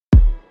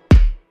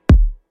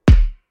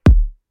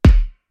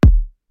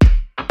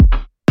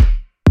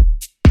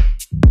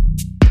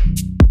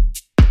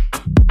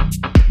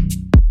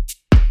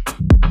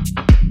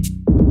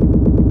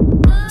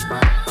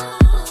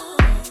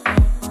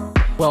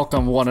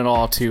welcome one and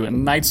all to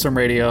Nightstorm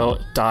Radio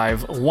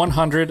Dive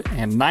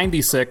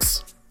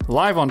 196,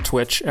 live on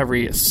Twitch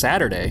every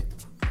Saturday,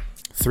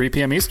 3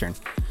 p.m. Eastern.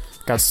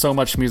 Got so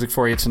much music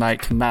for you tonight,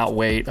 cannot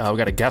wait. We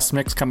got a guest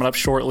mix coming up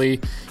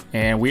shortly,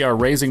 and we are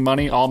raising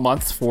money all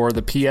month for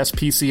the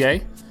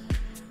PSPCA.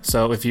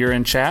 So if you're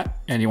in chat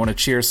and you want to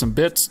cheer some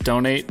bits,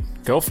 donate,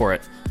 go for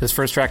it. This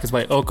first track is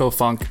by Oko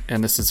Funk,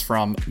 and this is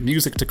from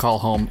Music to Call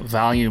Home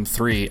Volume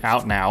 3,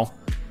 out now.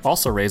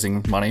 Also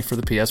raising money for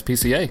the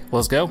PSPCA.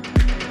 Let's go.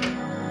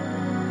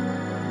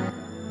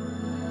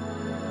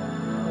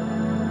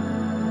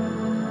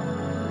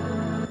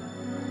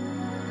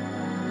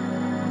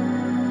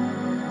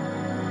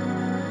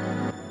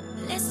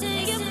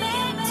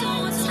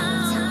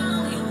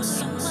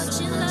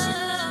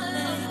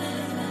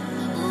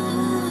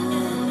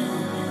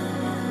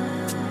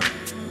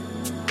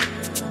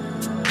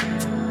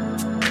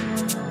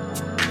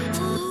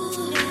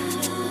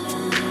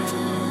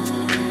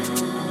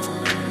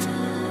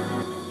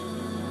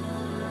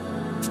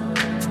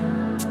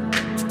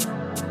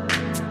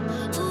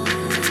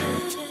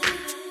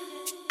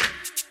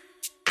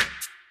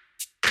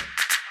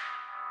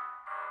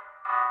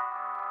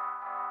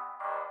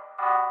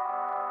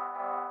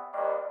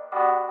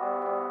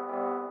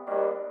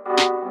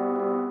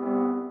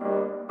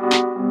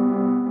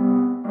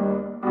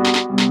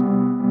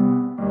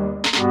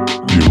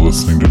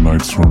 Listening to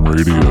Nightstorm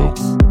Radio.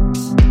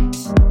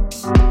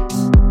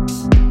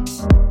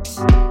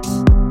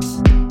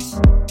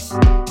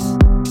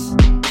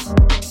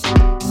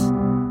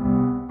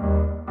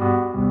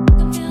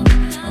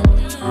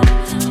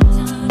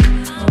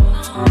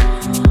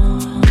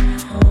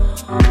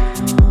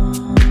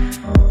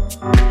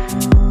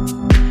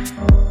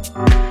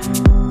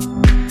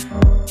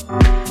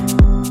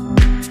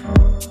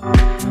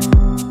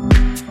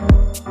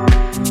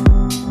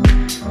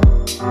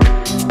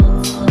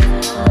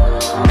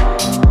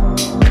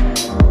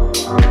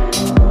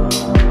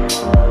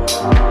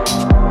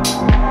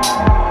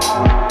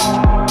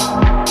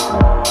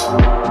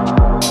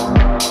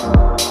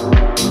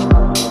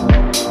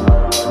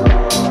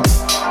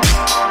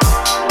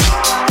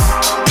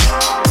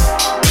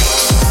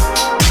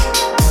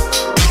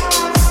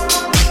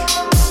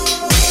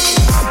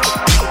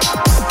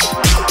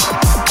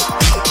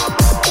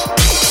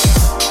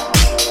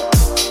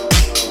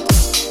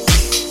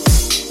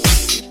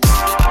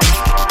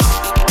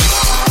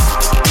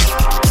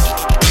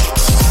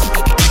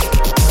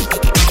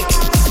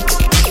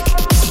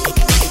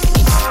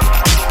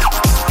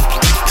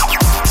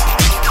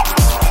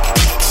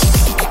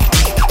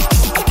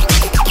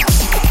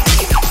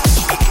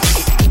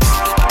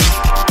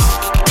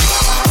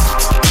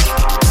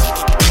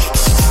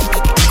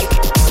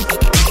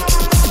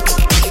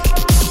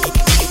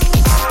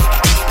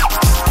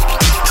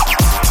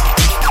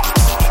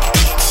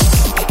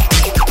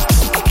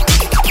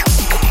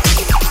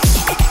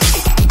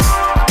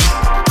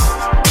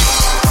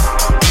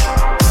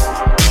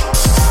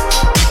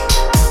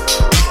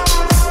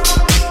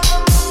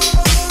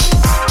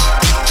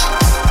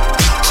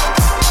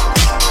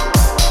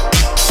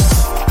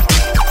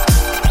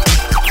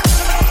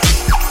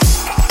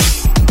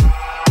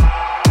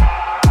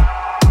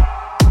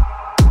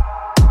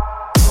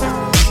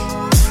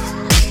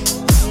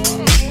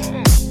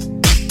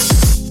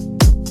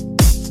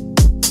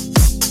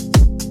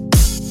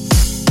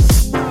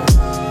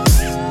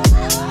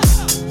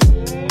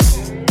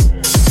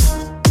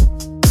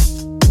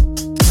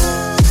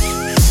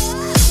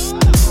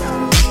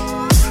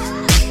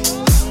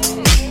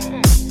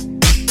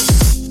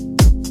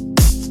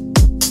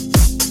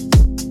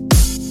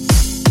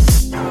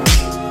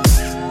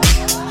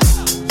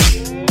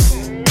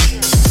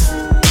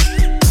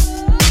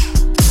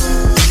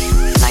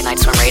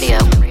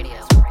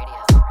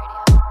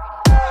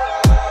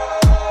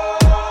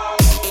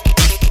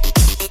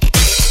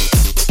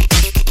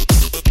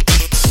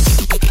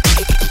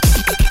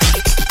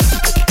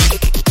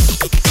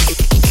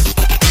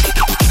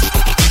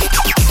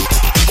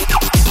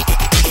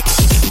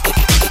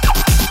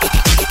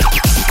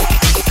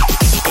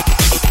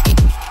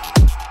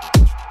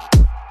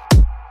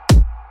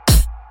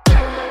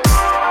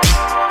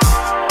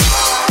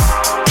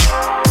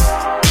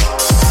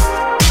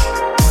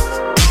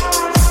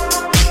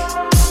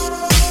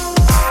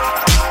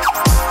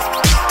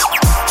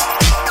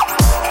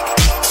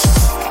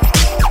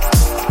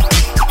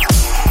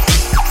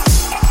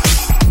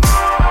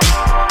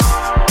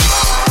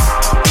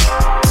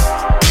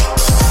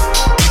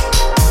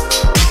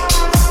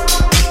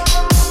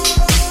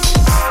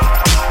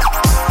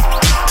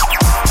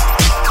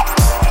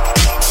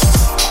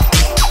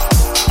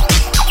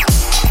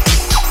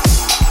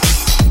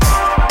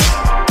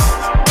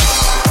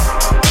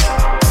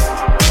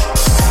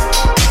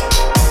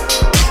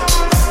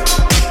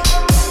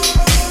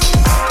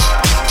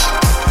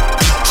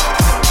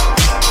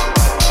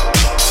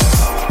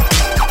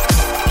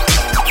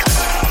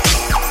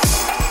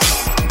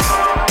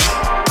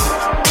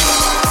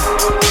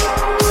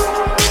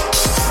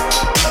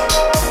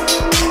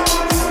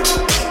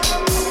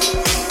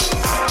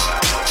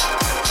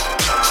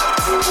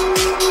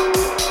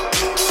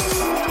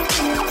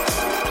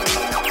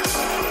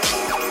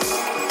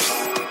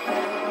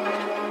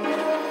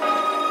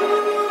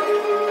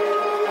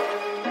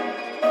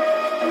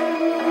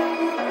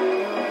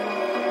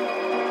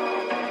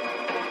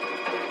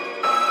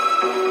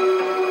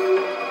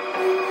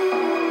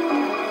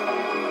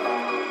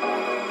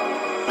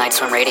 Night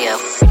Swim Radio.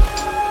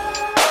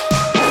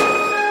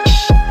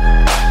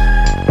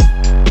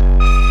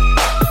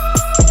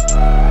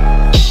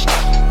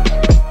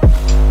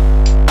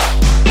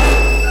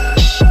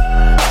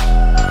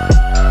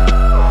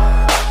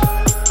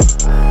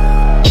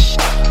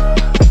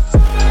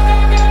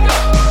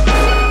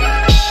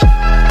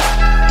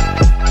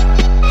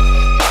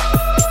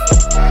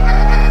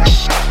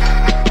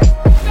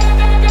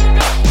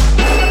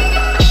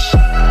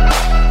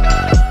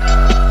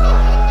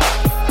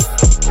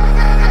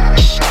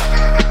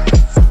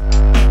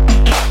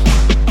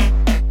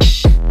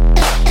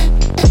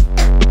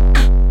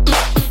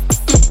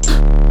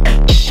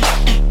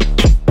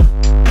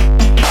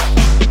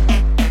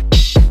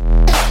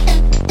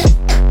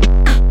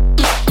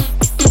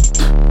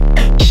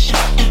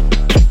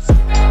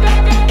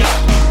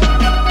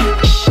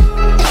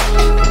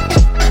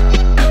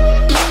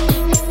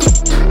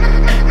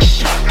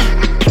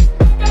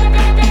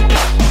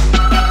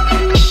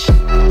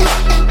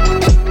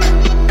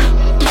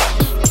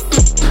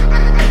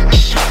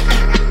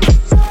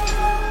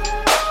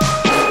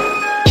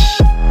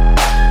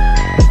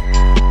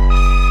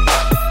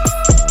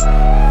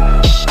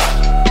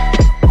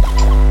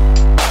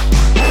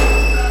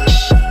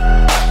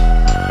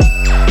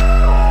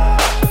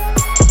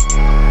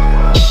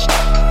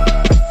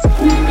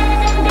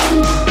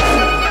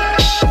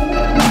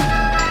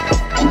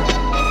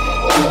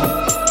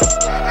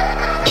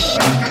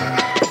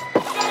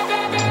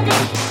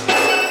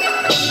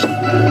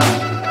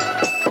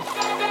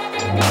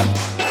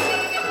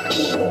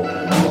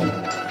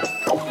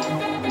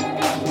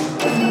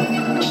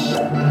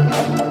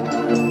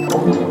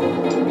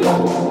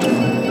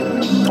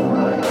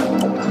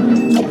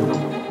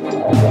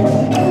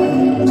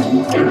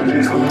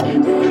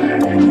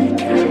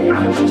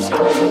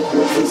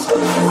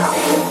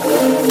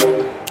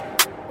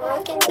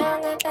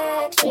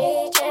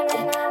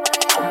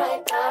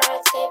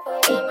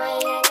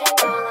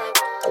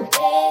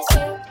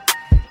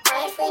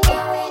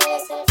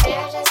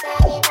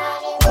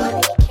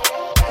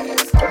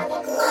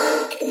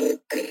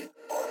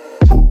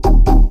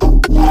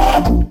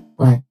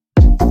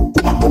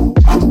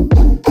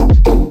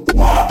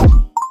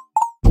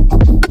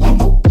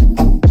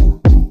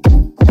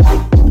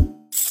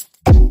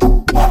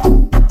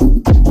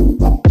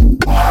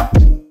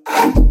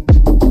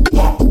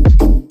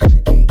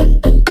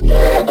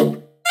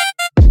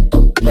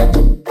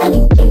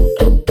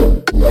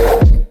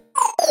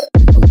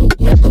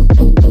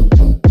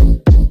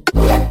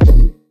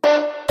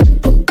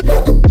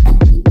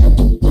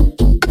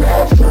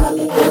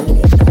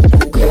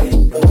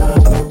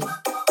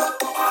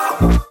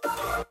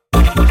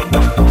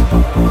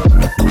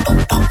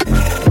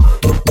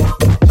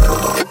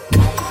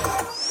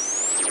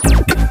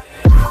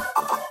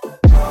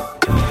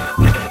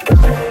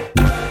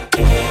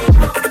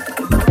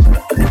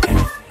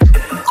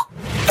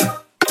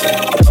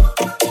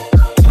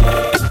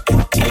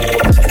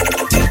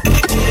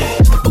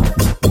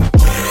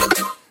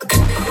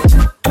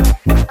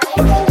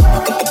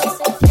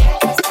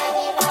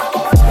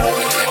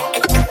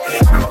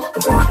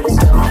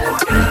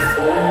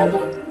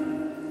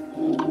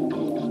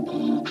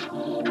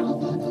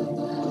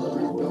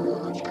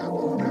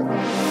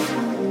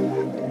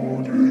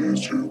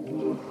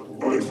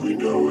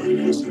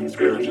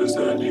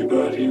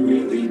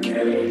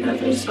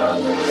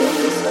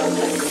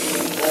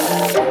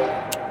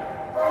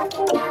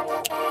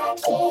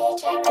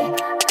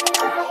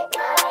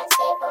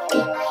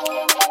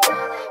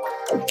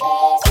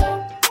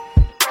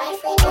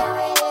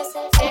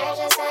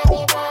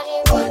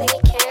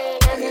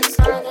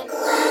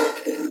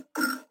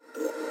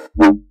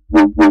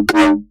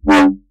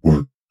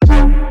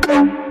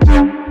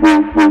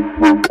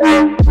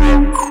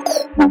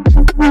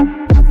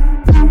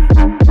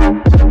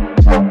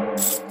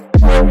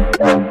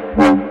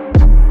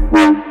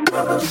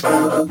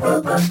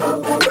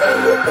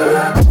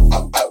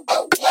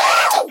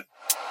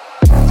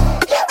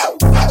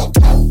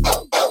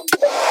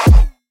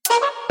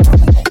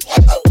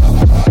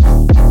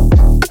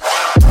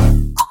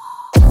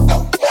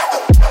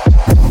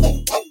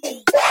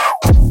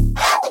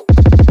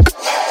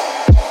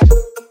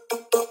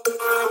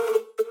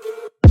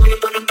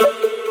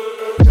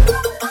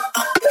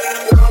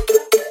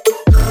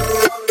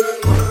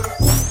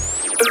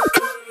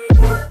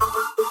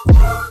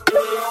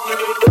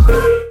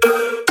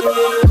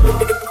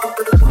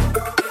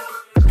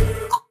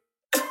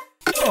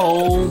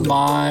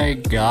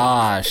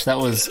 That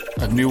was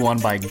a new one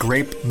by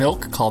Grape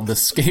Milk called The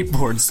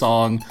Skateboard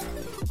Song.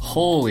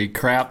 Holy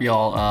crap,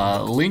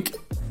 y'all. Link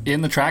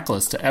in the track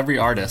list to every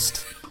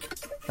artist.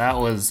 That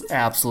was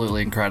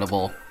absolutely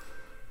incredible.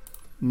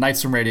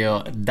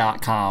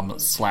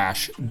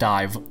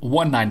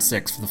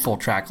 nightswimradio.com/dive196 for the full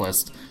track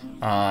list.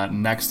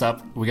 Next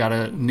up, we got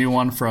a new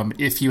one from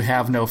If You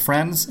Have No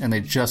Friends, and they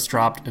just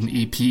dropped an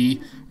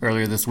EP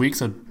earlier this week,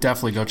 so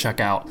definitely go check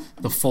out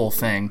the full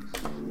thing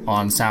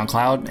on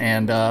SoundCloud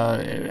and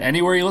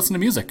anywhere you listen to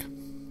music.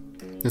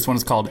 This one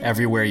is called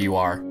Everywhere You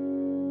Are.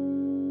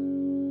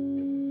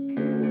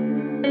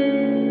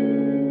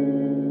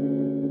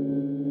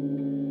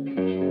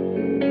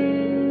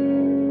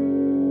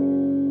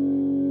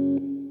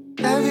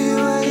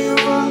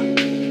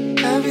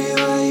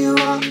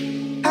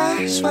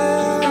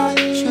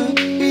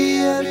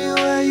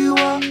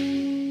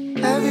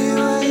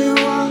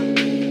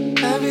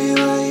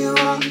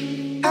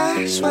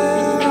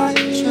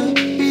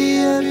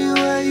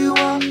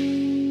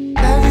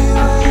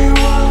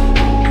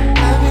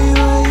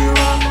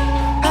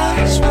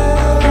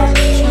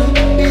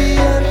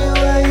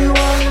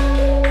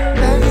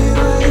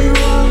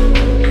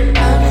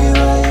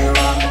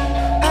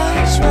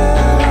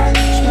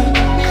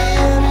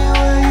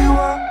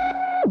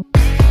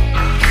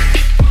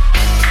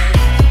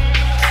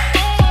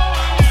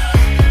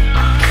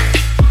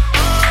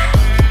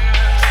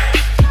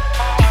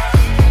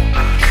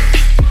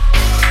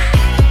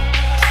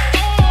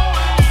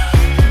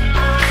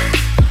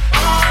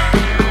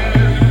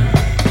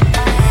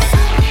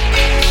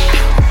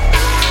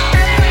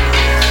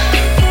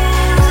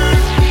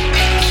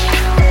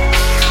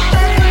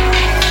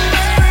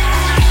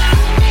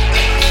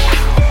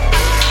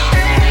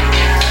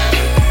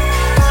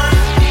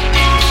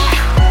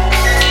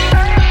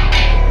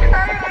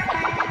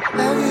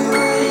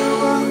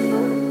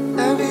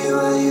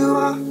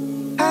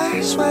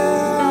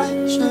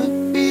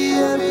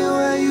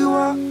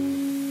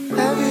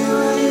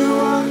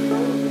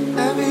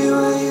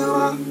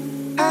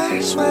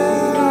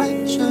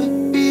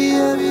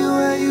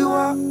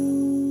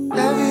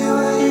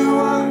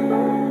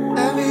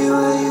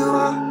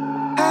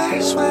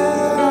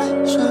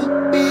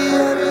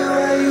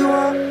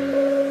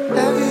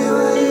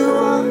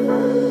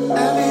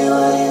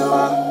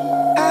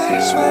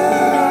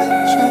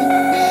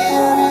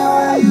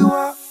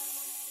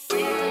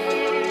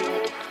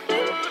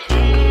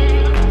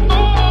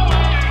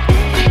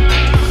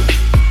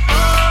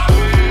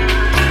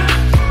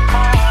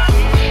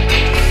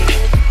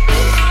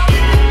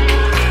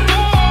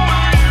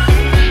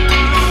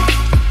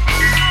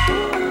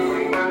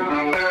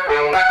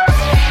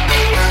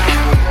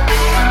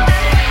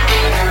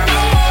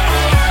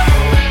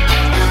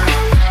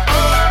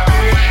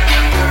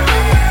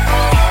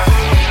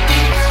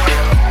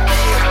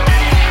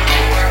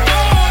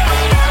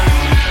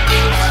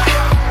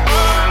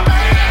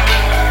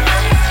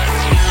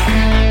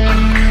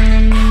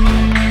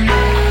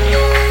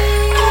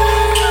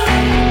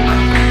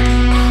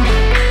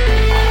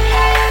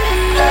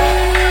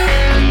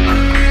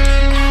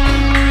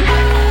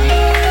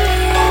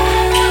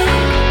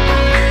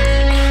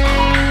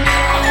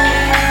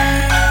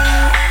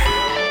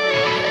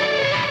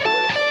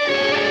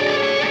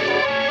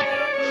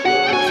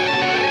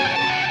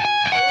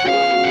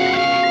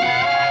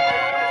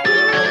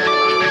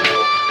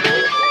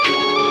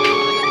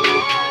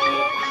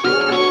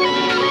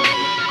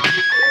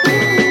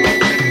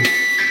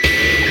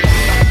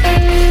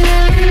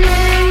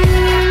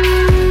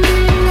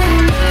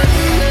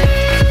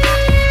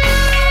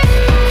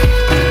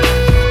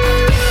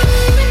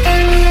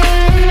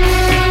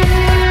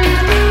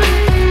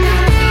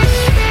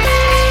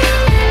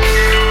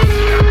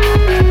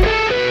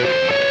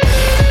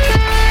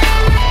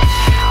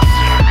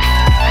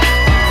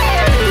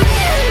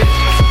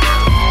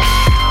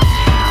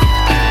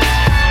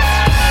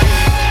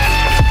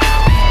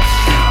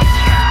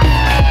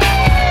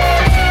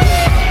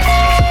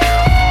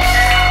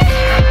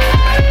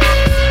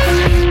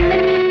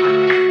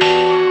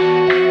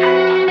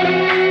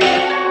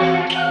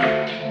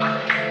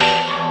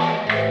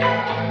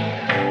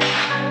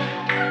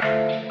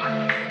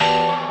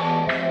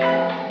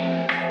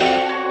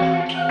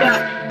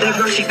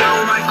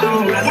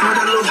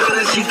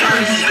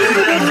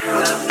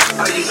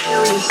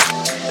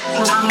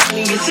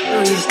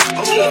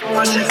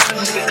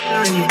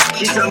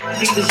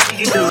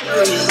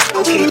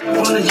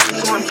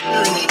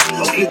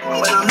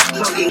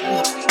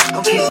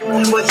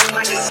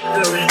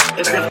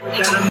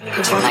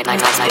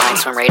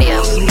 Nights from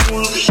Radio.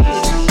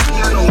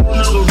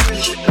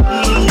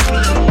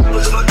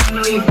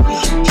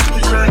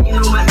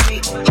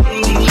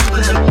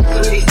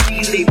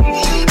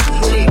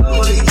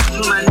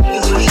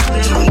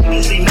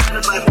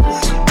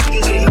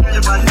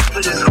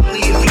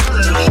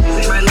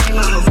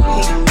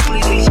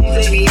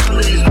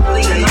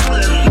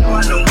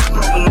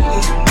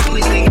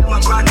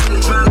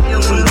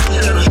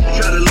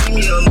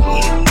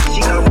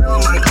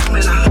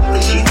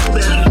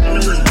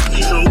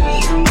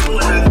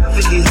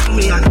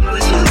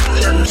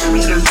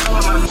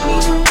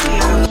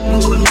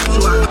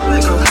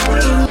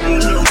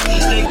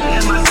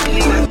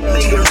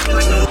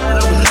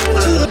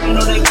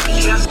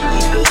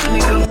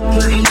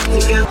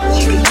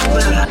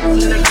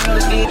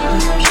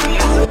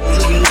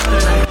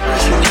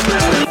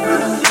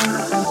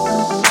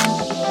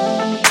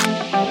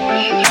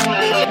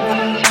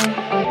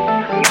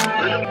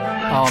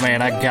 Oh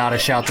man, I gotta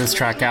shout this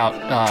track out.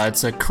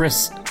 It's a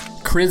Chris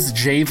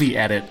JV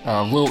edit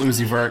of Lil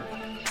Uzi Vert,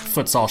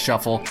 Futsal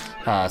Shuffle,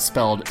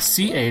 spelled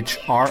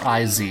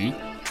CHRIZ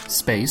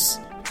space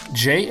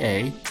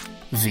JAVEY.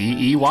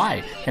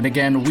 And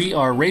again, we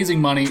are raising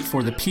money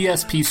for the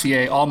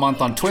PSPCA all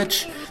month on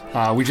Twitch.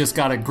 We just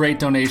got a great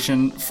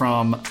donation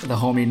from the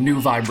homie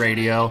New Vibe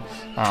Radio.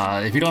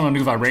 If you don't know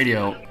New Vibe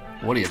Radio,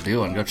 what are you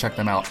doing? Go check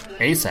them out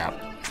ASAP.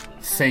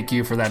 Thank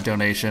you for that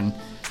donation.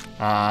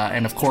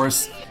 And of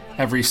course,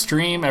 every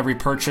stream, every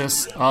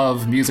purchase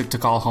of Music to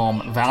Call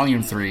Home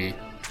Volume 3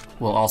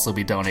 will also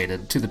be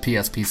donated to the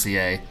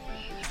PSPCA.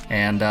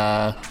 And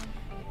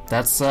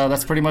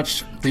that's pretty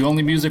much the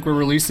only music we're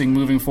releasing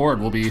moving forward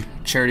will be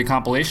charity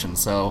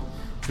compilations. So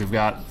we've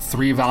got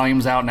 3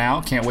 volumes out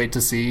now. Can't wait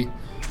to see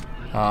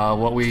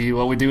what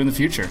we do in the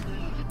future.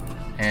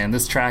 And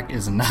this track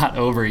is not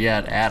over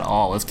yet at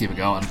all. Let's keep it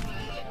going.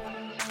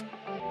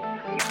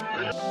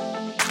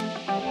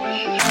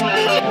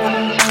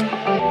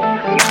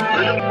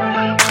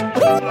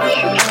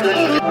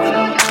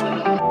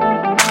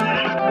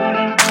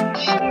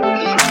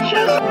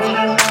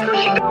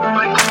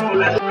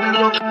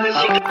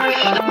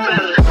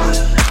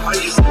 Are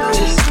you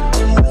serious?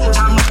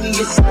 I'm looking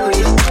at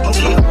serious.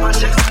 Okay, my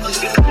checks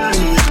just get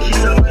clearing. She's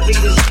so ready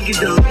that she get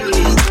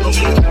delirious.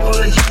 Okay, all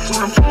the checks so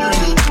I'm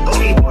furious.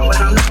 Okay, but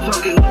I'm not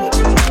talking.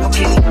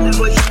 Okay, something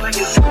what you like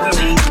is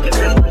scary. If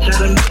that bitch try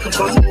to make a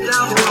bust it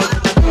down, bro.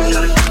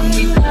 Try to calm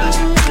me down.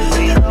 This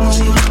ain't how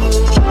she knows.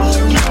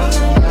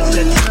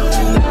 Said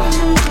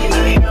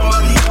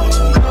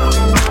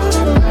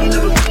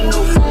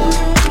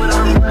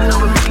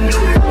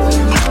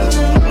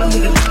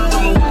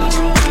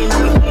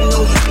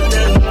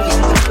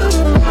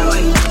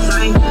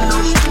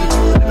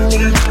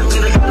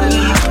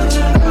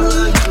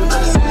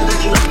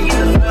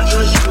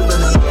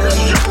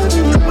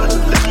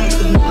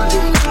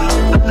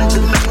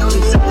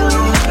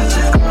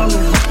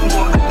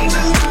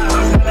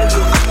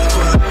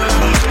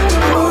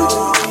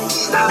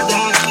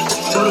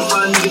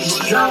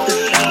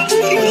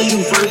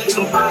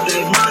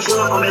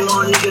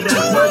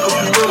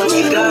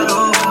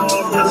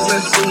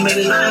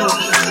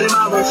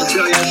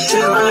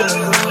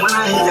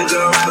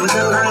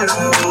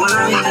when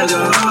I hit the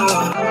go.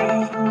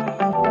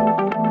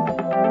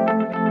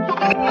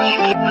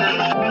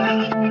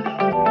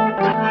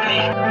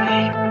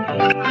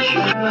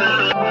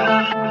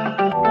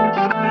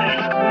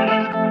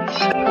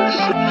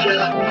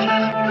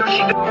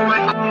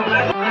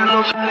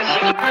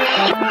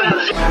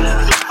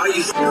 Are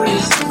you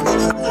serious?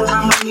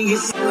 My money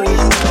is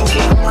serious.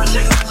 Okay, my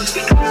check just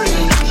be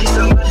clearing. She's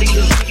so much that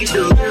she can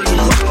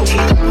delirious. Okay,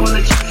 I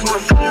wanna check for a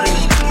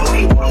clearance.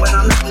 Okay, but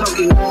I'm not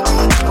talking.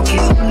 Okay,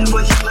 tell me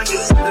what you like to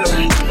say.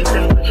 If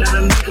that's what trying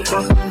to make a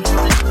fuck.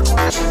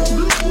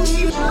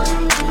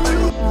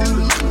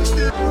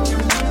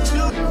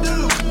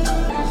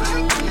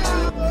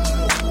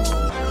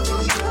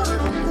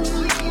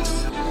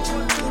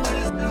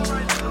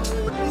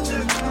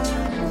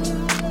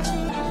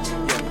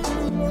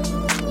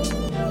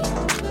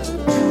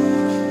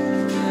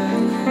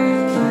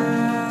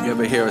 You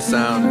ever hear a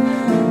sound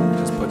and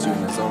just put you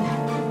in the zone?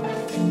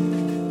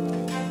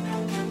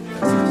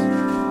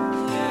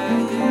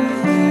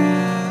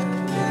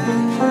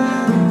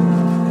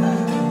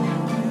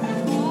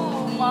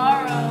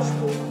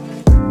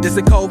 This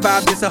a cold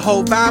vibe, this a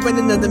whole vibe. In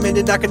another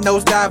minute I can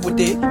nosedive with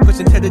it.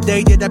 Pushing to the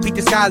day that I beat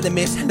the sky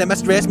limits. Let my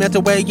stress melt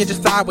away and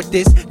just fly with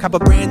this. Cop a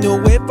brand new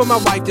whip for my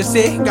wife to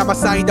sit. Got my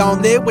sight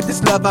on lit with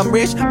this love, I'm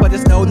rich. But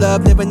there's no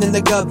love living in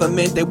the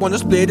government. They wanna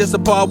split us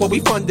apart while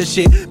we fund the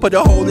shit. Put a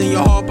hole in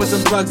your heart, put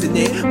some drugs in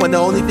it. When the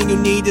only thing you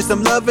need is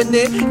some love in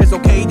it. It's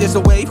okay, there's a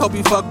wave, hope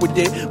you fuck with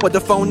it. With the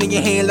phone in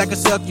your hand like a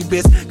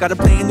succubus. Got a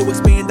plan to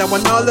expand, I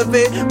want all of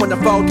it. When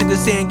I fall to the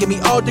sand, give me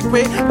all the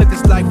grit. Let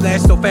this life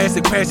last so fast,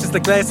 it crashes the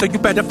glass. So you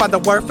better find the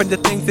worth in the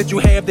things that you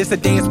have. There's a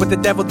dance with the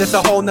devil, there's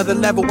a whole nother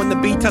level. When the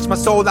beat touch my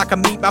soul, I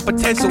can meet my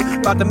potential.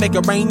 About to make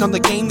it rain on the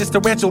game, this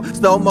torrential.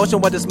 Slow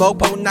motion with the smoke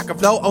potent, I can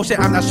flow ocean.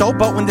 I'm not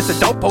showboating, this a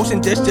dope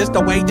potion. This just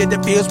the way that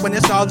it feels when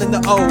it's all in the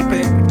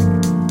open.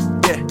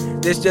 Yeah,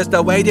 this just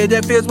the way that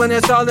it feels when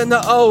it's all in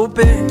the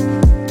open.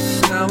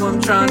 Now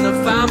I'm trying to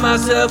find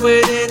myself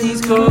within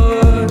these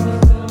chords.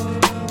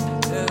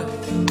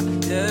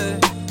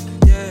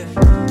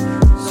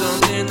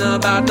 Something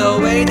about the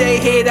way they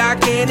hit I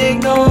can't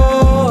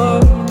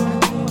ignore.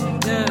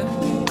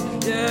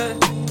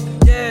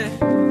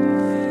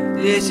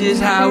 This is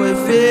how it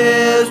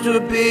feels to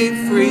be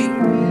free.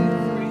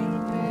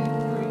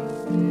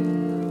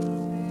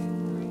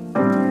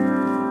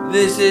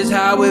 This is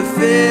how it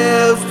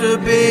feels to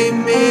be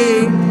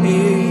me.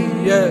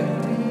 Yeah.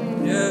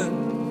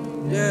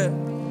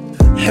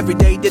 Every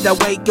day that I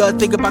wake up,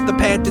 think about the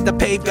path that I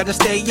paved. Gotta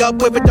stay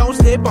up with it, don't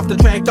slip off the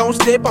track, don't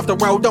slip off the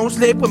road, don't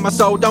slip with my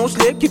soul, don't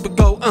slip, keep it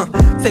go.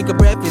 Take a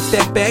breath and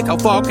step back. How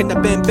far can I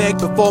bend back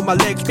before my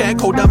legs crack?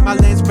 Hold up my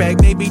lens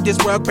crack. Maybe this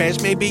world crash,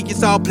 maybe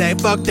it's all black.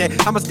 Fuck that.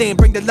 I'ma stand,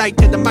 bring the light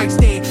to the mic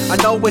stand. I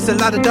know it's a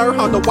lot of dirt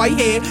on the white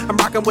hand. I'm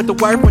rocking with the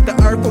word, with the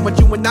earth, and what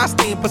you and I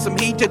stand. Put some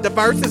heat to the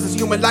verse. This is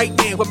human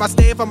lightning. With my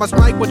staff, I'ma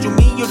strike what you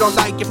mean you don't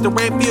like. If the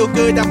rap feel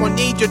good, I won't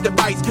need your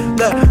device.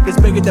 Look, it's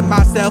bigger than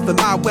myself and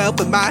my wealth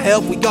and my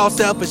health. We all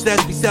selfish,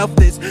 let's be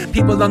selfless.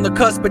 People on the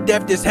cusp of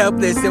death is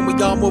helpless, and we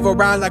all move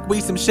around like we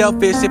some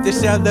shellfish. If the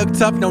shell look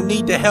tough, no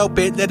need to help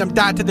it. Let them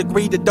die to the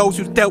greed of those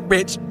who dealt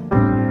rich.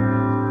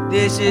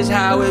 This is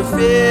how it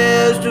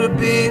feels to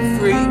be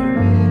free.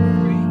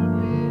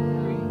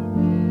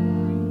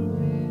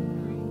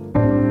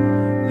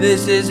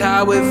 This is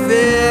how it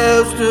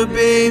feels to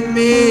be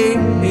me.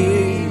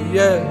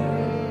 Yeah.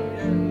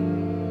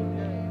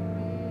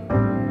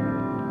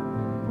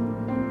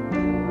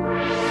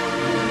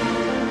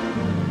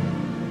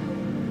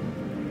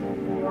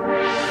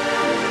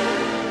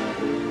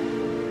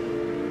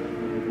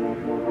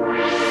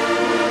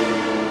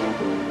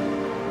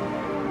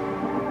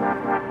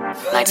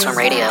 Nights from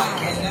Radio.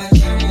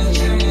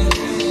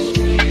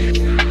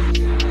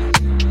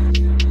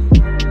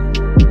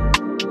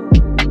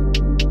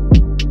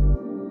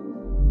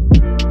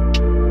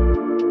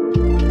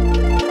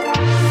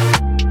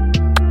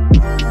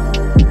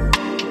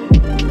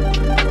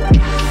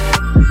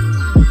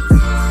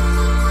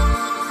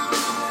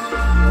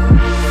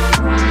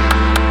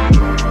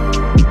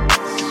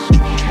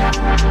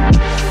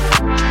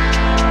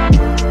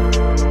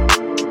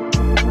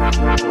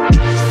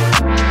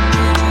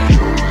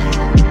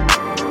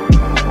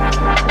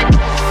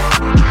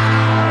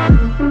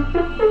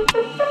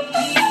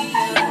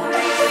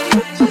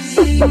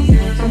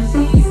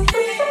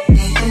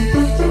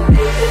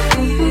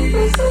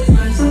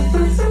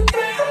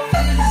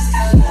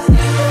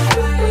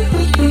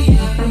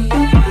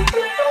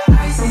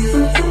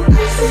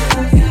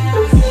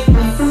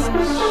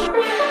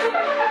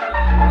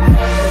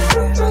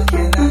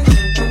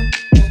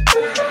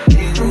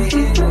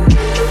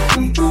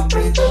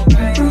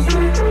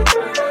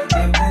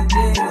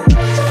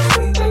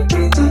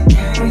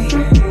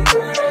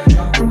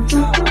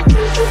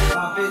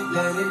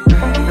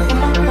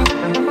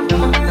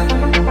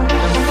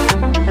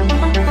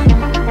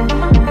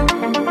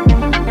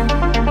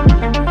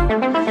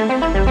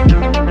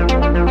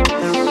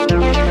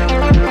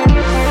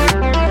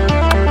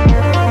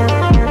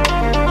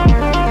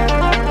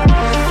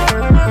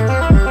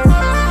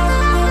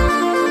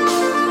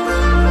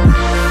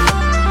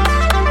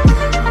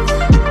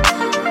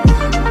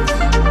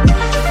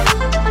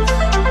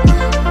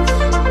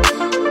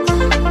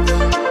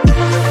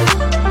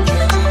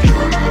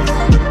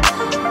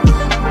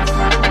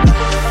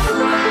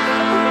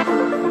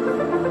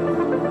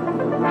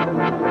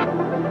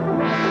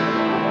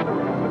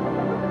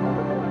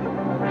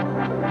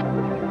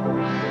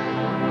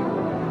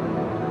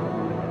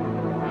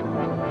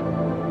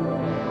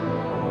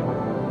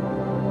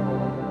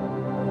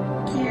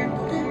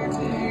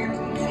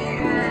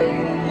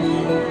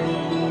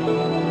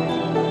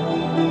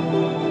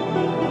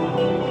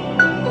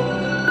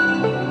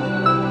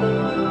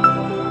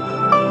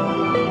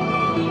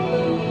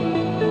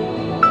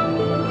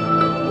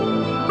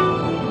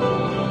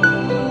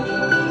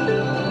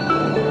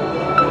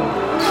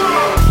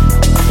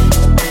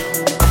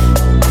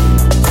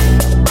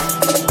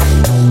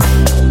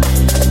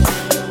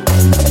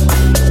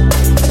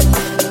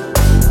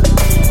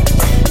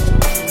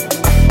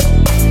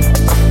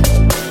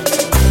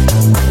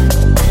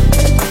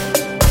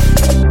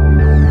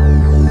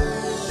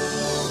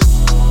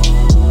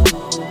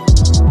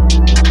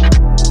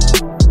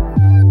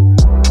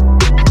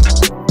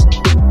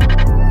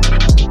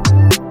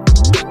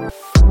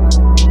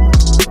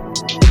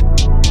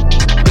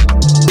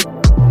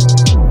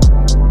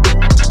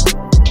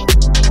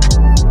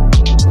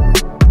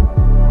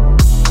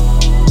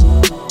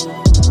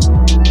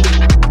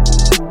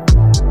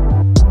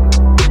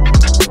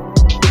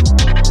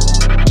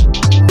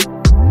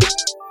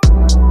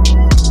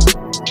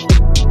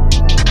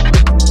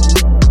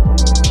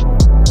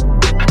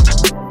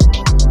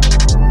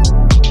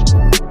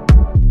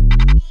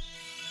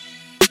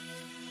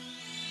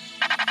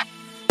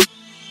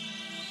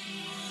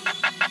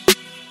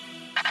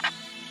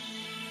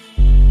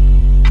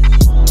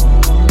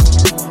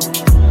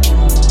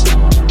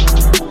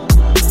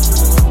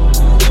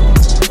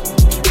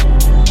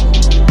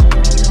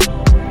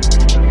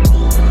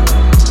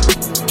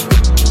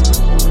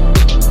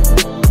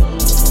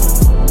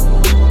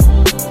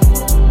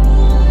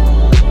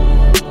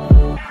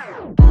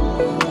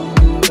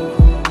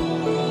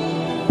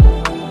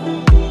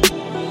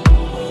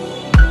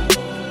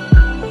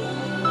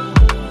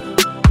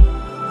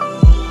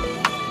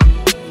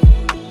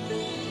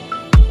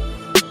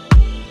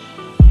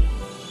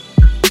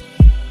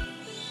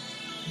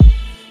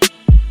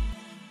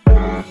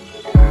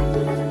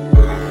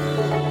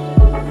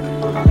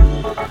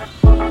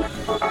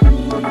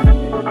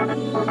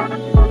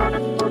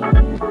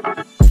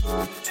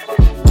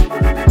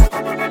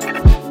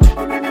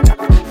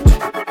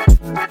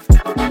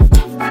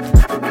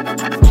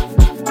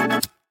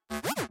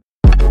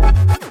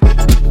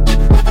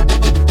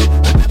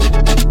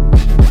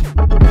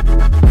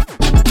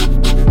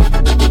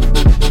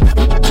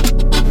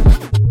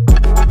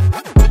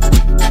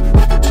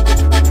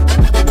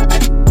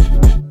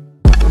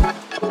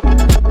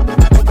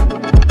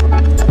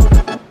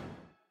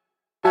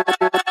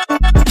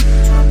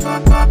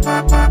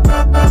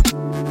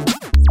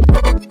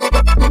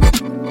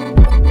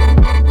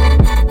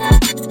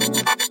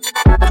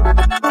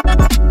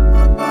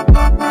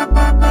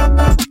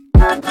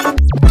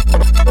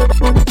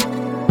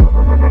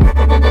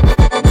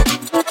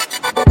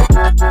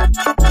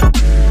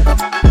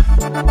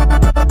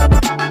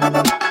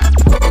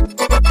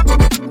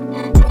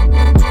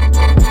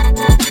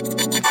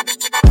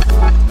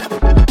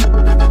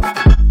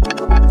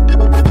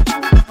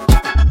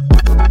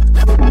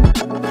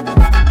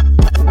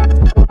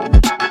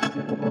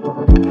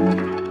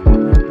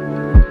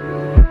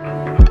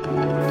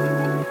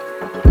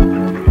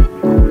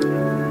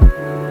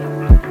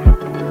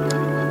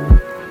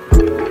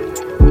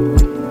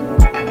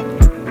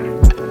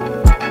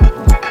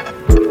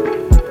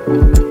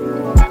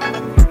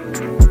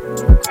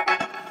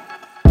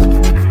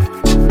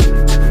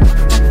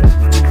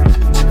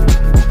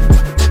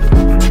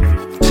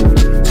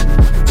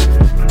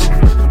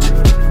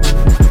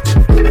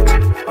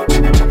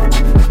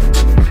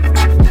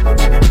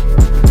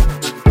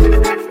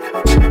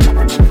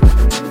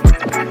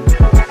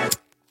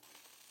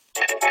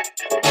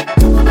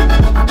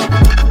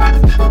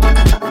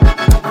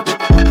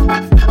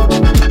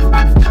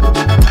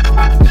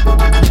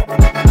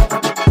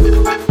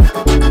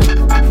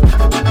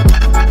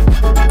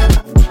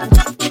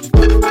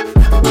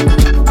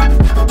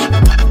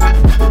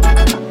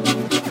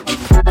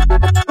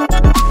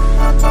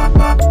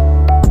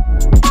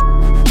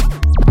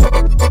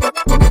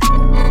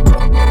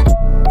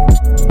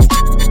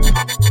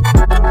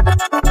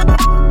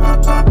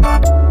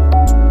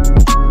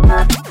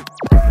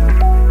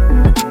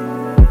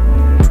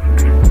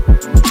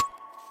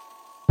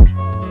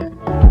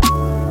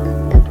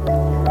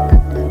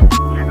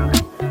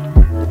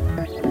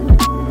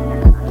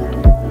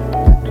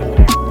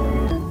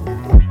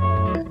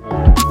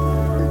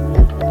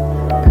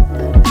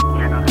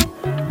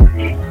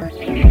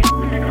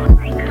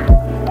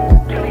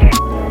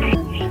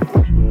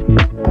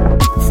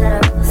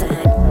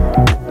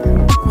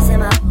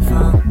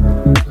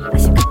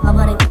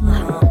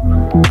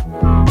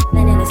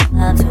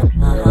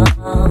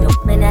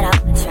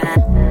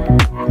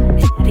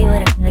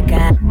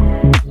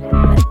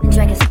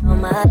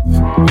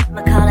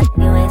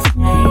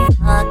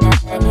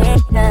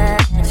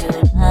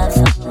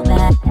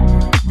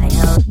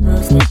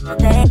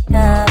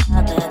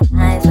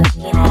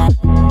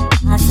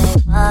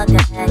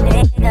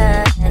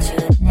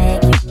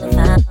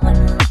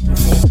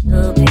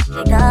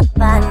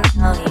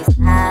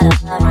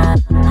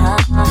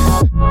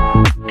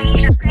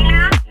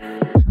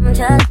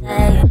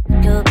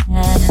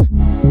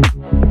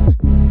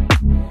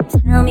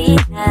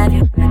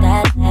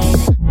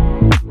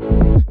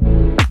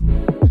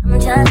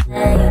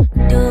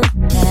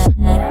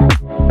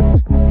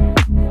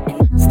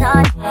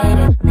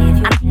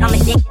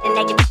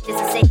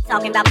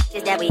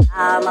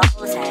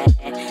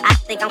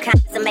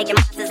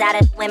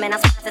 with women, I'm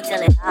sponsored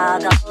till it all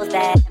goes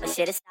bad. But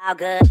shit is all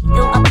good. We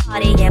threw a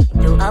party, yeah,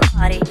 we threw a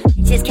party.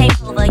 Bitches came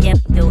over, yeah,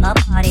 we threw a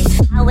party.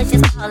 I was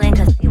just calling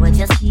cause they were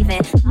just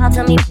leaving. Talk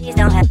to me, please,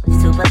 don't have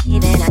much to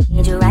believe in. I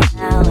need you right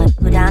now, I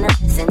you down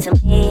to listen to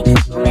me.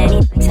 Too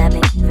many drinks have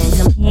been given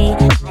to me.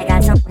 I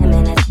got some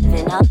women that's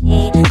giving up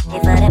me. Pay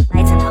for the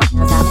flights and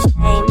hotels, I'm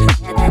ashamed.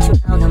 Yeah, that you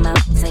know them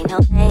mountains ain't no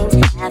things.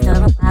 After a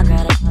while,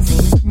 girl, they all seem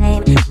the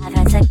same. I've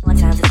had sex 4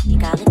 times this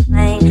week, I'll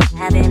explain.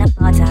 Having a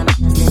hard time, it's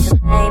just into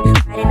blame.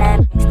 Writing that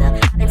big stuff,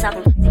 I've been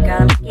talking crazy,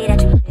 girl. I'm lucky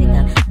that you picked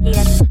up, lucky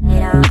that you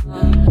stayed on.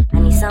 I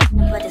need something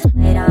to put this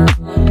weight on.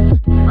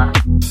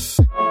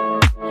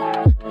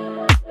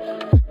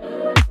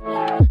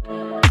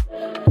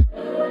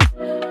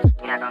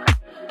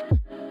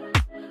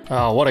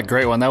 Oh, what a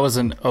great one. That was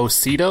an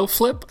Osito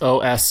flip.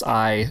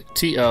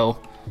 O-S-I-T-O.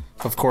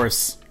 Of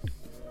course,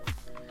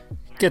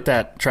 get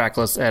that track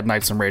list at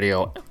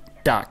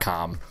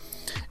nightswimradio.com.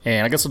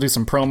 And I guess we'll do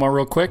some promo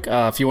real quick.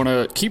 If you want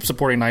to keep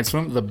supporting Night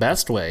Swim, the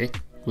best way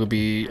would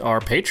be our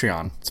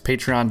Patreon. It's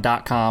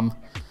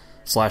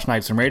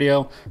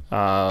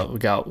patreon.com/nightswimradio. We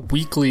got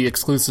weekly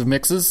exclusive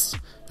mixes.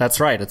 That's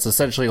right. It's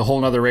essentially a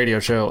whole nother radio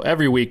show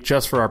every week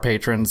just for our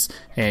patrons,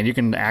 and you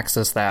can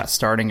access that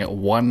starting at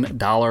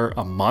 $1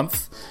 a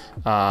month.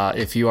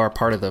 If you are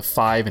part of the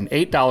 $5 and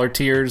 $8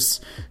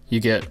 tiers, you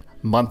get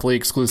monthly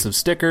exclusive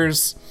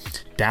stickers,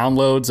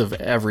 downloads of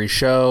every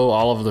show,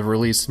 all of the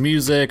released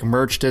music,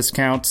 merch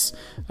discounts.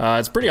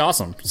 It's pretty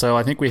awesome. So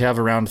I think we have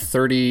around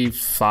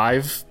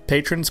 35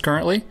 patrons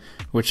currently,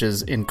 which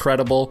is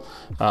incredible.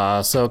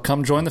 So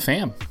come join the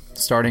fam,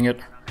 starting at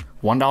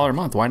 $1 a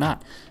month. Why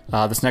not?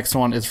 This next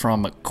one is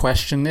from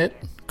Question It,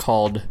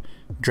 called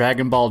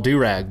Dragon Ball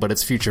Durag, but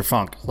it's future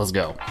funk. Let's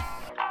go.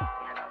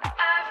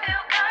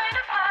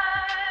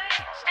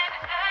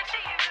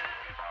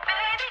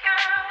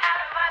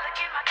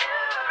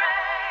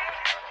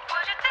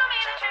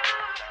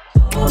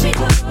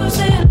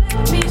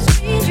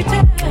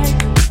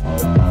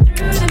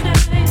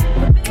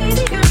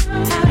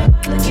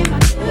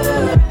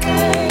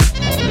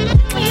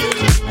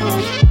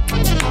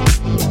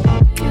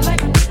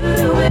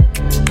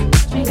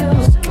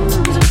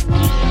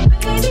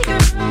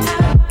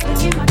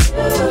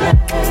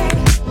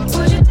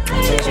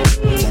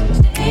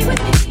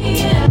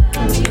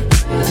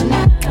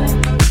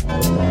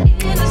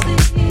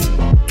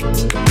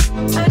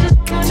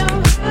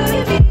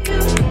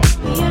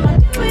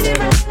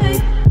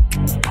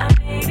 I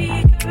may be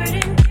covered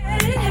in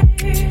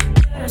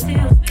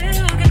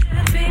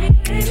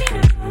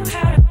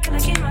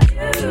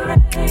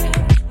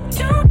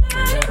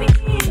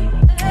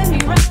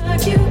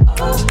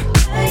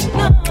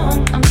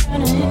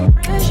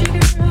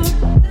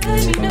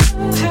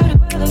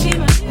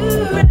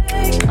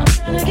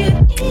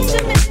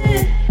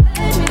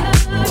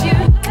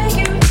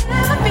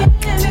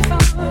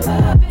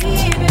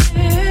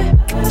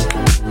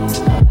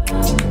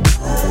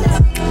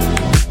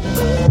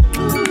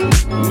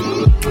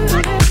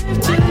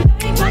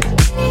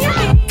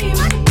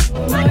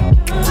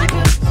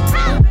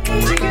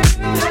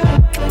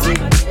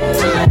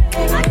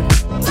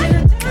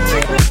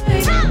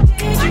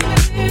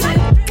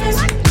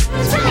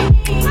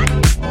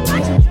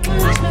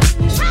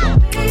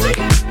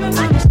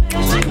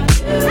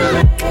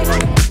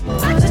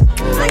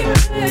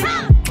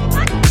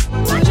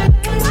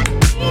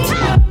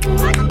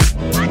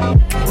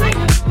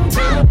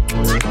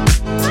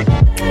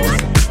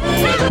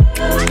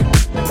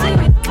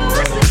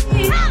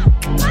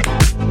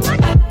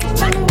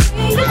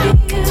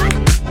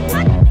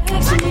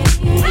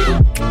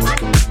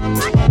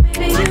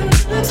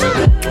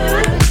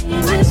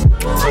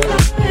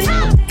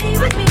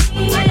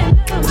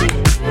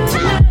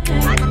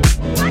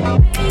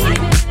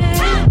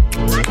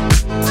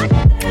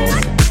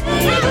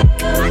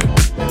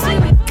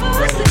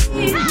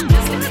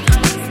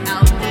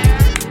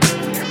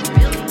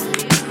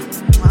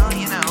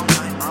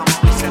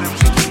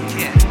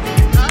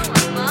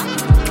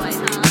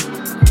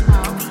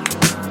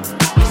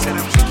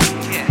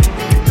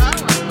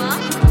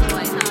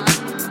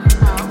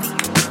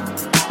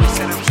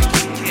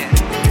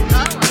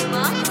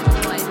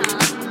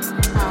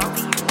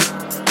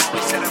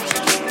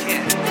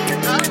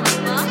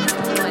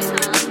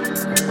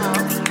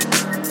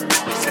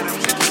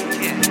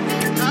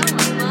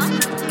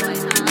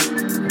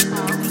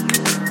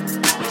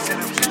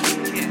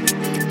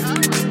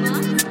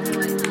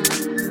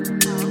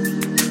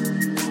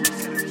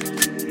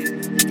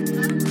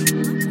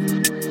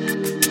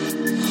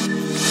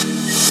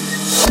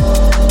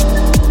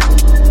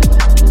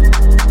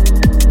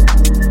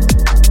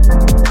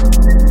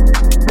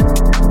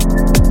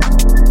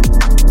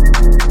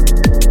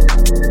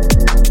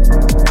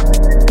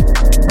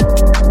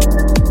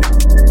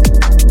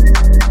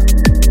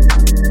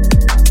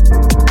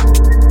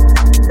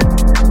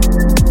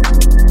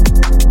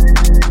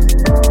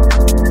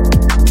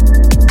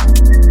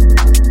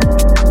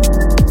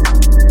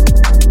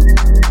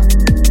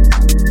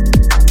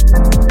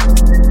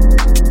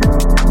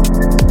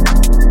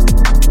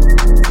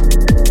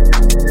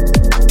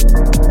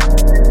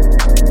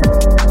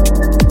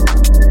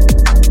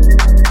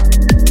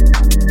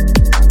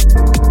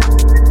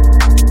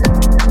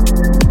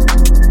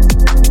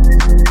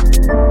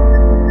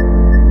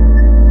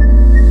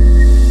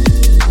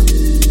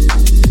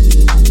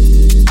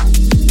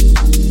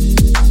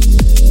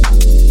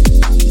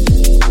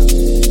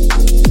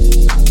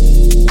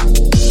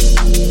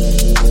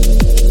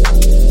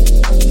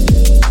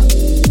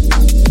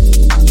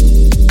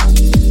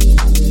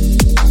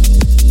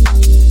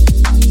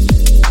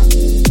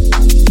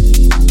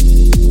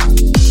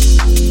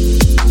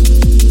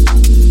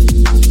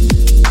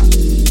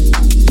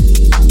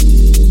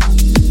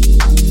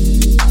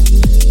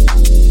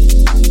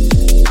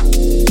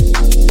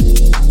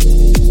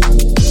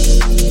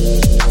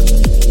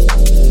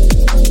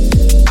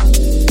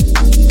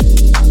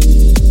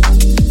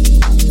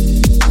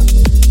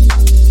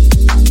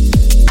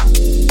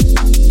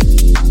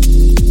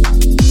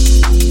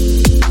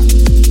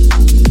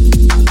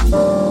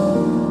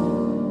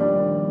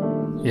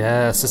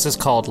Yes, this is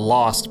called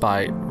Lost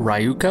by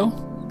Ryuko,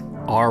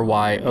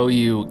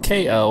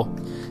 Ryouko.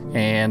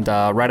 And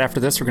right after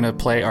this, we're going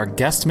to play our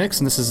guest mix,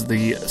 and this is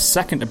the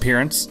second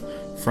appearance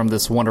from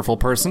this wonderful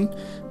person.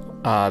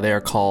 They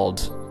are called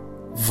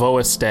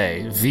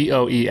Voestey,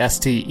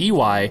 Voestey,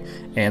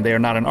 and they are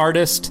not an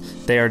artist.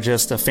 They are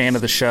just a fan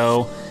of the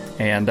show.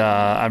 And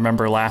I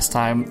remember last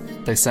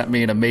time they sent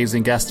me an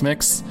amazing guest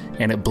mix,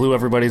 and it blew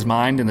everybody's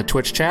mind in the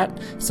Twitch chat,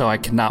 so I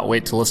cannot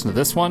wait to listen to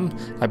this one.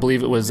 I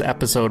believe it was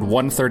episode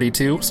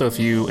 132, so if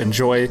you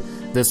enjoy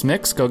this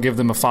mix, go give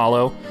them a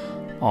follow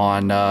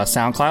on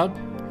SoundCloud.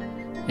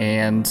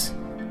 And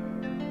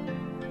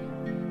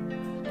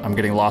I'm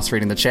getting lost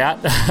reading the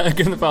chat.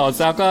 Give them a follow on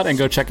SoundCloud, and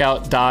go check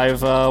out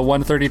Dive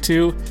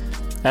 132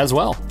 as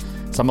well. So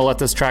I'm going to let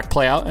this track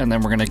play out, and then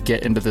we're going to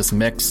get into this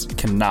mix.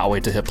 Cannot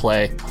wait to hit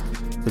play.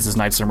 This is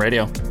Nightstorm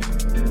Radio.